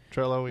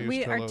 Trello, we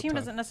use Trello. Our team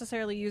doesn't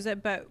necessarily use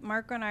it, but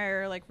Marco and I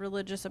are like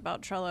religious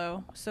about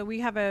Trello. So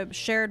we have a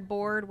shared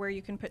board where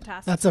you can put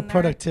tasks. That's a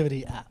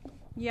productivity app.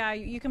 Yeah,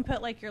 you can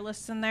put like your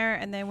lists in there,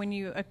 and then when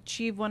you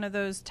achieve one of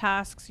those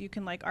tasks, you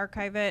can like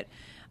archive it.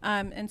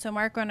 And so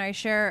Marco and I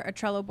share a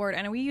Trello board,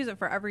 and we use it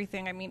for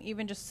everything. I mean,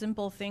 even just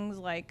simple things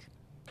like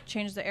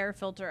change the air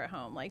filter at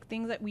home, like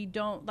things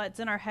that's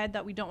in our head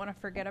that we don't want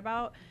to forget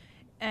about,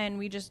 and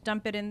we just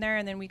dump it in there,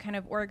 and then we kind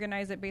of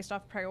organize it based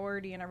off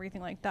priority and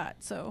everything like that.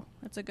 So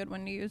that's a good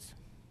one to use.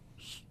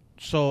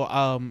 So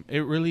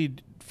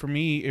for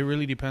me, it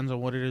really depends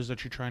on what it is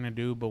that you're trying to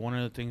do. But one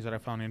of the things that I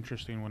found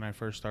interesting when I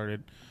first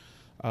started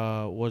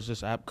was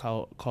this app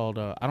called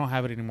I don't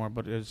have it anymore,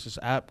 but it's this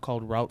app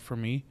called Route for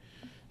Me.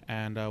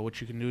 And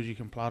what you can do is you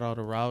can plot out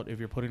a route if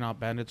you're putting out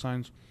bandit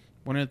signs.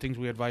 One of the things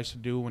we advise to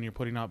do when you're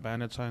putting out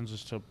bandit signs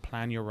is to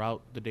plan your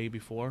route the day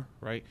before,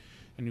 right?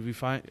 And if you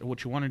find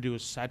what you want to do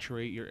is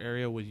saturate your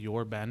area with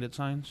your bandit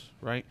signs,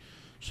 right?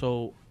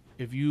 So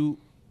if you,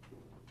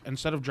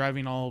 instead of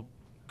driving all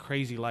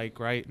crazy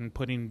right, and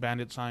putting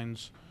bandit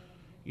signs,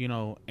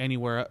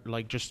 anywhere,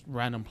 like just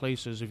random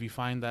places, if you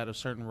find that a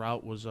certain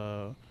route was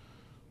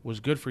was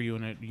good for you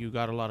and you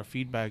got a lot of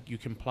feedback, you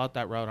can plot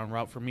that route on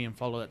Route For Me and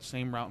follow that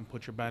same route and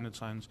put your bandit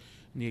signs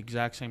in the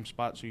exact same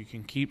spot so you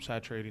can keep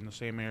saturating the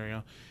same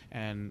area.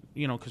 And,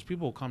 you know, because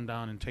people will come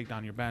down and take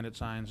down your bandit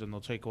signs and they'll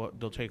take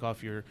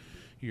off your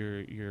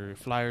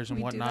flyers and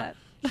whatnot.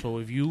 So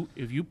if you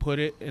put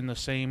it in the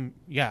same,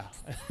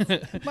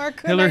 Hillary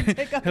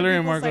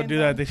and Marco do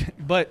that.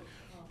 But,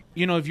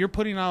 you know, if you're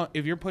putting out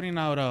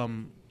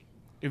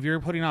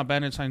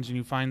bandit signs and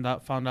you found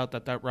out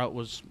that route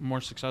was more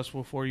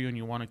successful for you and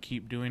you want to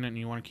keep doing it and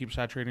you want to keep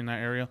saturating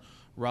that area,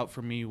 Route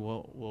For Me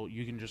will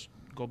you can just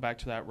go back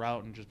to that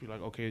route and just be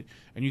like, okay,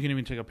 and you can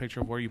even take a picture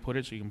of where you put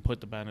it so you can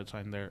put the bandit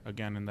sign there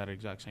again in that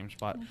exact same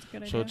spot.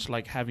 So it's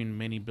like having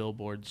mini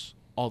billboards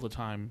all the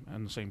time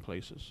in the same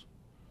places.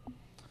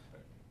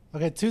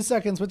 Okay, 2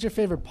 seconds. What's your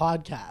favorite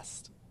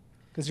podcast?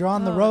 Because you're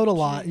on the road a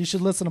lot. You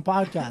should listen to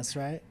podcasts,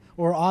 right?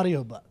 Or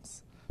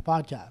audiobooks.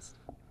 Podcast.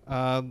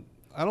 I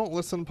don't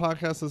listen to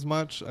podcasts as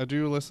much. I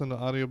do listen to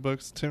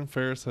audiobooks. Tim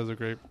Ferriss has a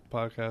great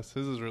podcast.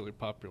 His is really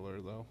popular,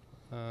 though.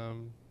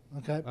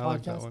 Okay, I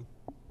like that one.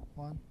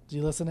 Juan, do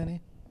you listen to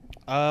any?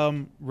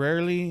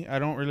 Rarely. I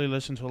don't really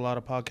listen to a lot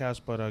of podcasts,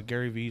 but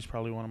Gary Vee is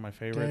probably one of my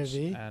favorites.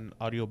 Gary Vee? And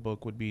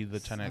audiobook would be the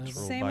 10X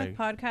rule. Same with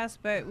podcasts,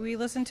 but we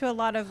listen to a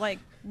lot of, like,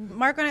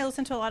 Marco and I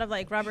listen to a lot of,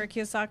 like, Robert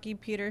Kiyosaki,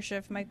 Peter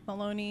Schiff, Mike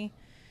Maloney.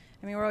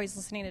 I mean, we're always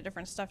listening to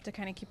different stuff to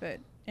kind of keep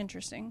it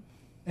interesting.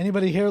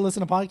 Anybody here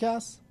listen to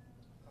podcasts?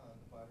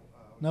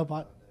 No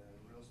pod.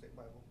 The Real Estate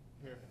Bible.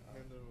 Here,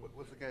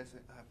 what's the guy's?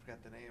 I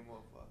forgot the name of.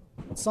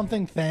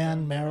 Something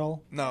Than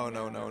Merrill.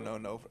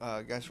 No.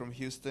 Guys from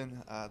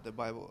Houston. The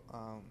Bible.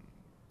 The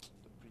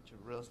preacher,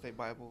 Real Estate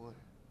Bible.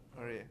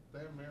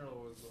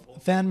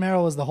 Than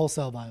Merrill was the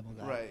wholesale Bible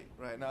guy.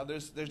 Right. Now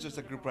there's just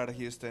a group out of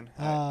Houston.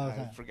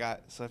 Okay. I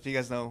forgot. So if you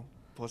guys know,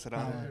 post it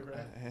on.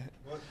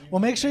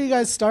 Well, make sure you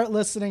guys start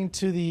listening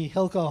to the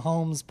Hilco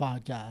Homes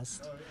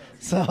podcast.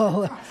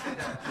 So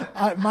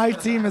my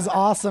team is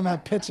awesome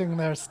at pitching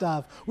their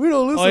stuff. We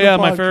don't listen to podcasts.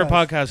 My favorite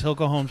podcast,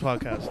 Hilco Homes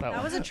podcast.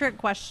 That was a trick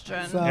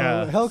question. So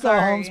Hilco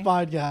Homes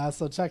podcast,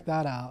 so check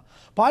that out.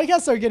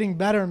 Podcasts are getting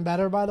better and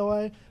better, by the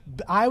way.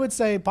 I would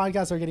say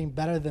podcasts are getting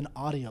better than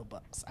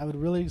audiobooks. I would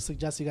really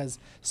suggest you guys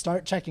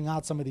start checking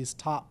out some of these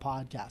top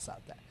podcasts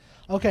out there.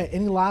 Okay,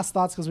 any last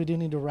thoughts? Because we do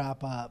need to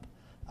wrap up.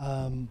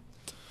 And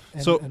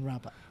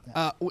wrap up.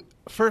 Yeah.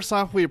 First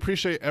off, we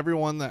appreciate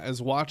everyone that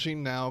is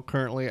watching now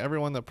currently,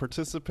 everyone that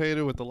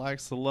participated with the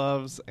likes, the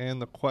loves,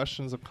 and the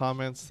questions and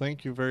comments.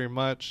 Thank you very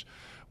much.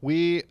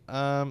 We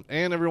and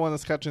everyone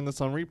that's catching this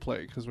on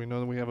replay, because we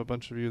know that we have a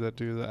bunch of you that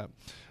do that.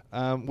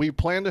 We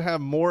plan to have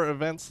more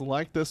events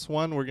like this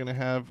one.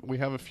 We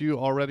have a few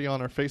already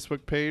on our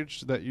Facebook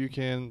page that you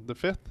can, the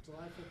 5th?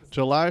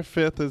 July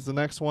 5th is the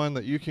next one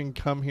that you can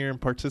come here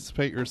and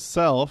participate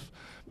yourself.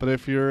 But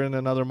if you're in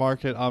another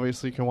market,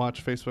 obviously you can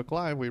watch Facebook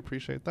Live. We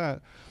appreciate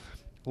that.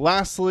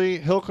 Lastly,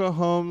 Hilco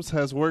Homes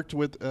has worked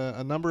with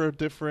a number of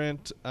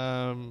different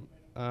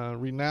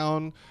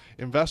renowned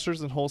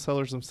investors and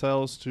wholesalers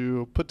themselves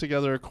to put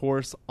together a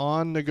course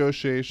on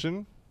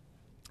negotiation,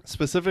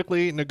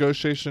 specifically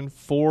negotiation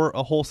for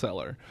a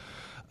wholesaler.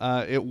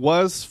 It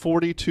was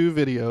 42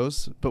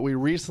 videos, but we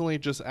recently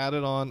just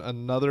added on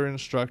another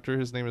instructor.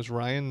 His name is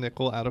Ryan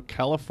Nickel out of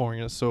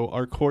California. So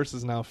our course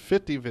is now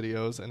 50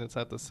 videos, and it's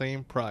at the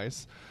same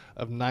price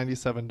of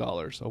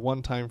 $97, a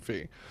one-time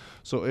fee.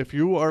 So if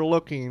you are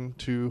looking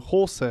to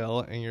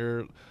wholesale and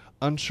you're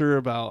unsure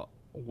about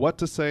what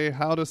to say,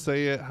 how to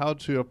say it, how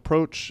to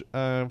approach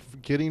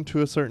getting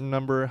to a certain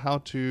number, how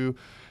to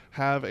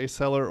have a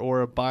seller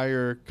or a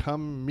buyer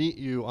come meet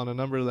you on a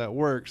number that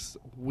works,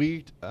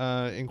 we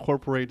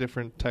incorporate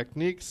different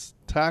techniques,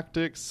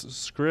 tactics,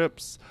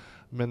 scripts,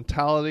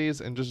 mentalities,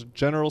 and just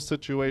general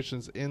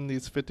situations in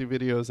these 50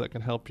 videos that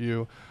can help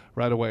you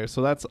right away.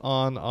 So that's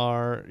on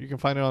you can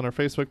find it on our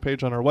Facebook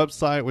page, on our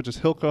website, which is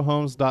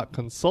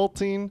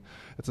hilcohomes.consulting.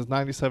 It's a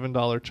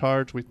 $97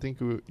 charge. We think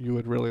you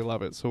would really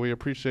love it. So we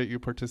appreciate you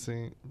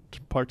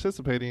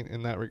participating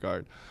in that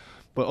regard.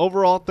 But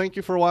overall, thank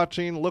you for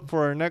watching. Look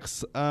for our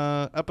next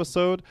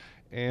episode,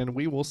 and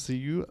we will see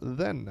you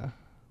then.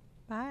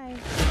 Bye.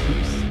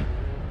 Peace.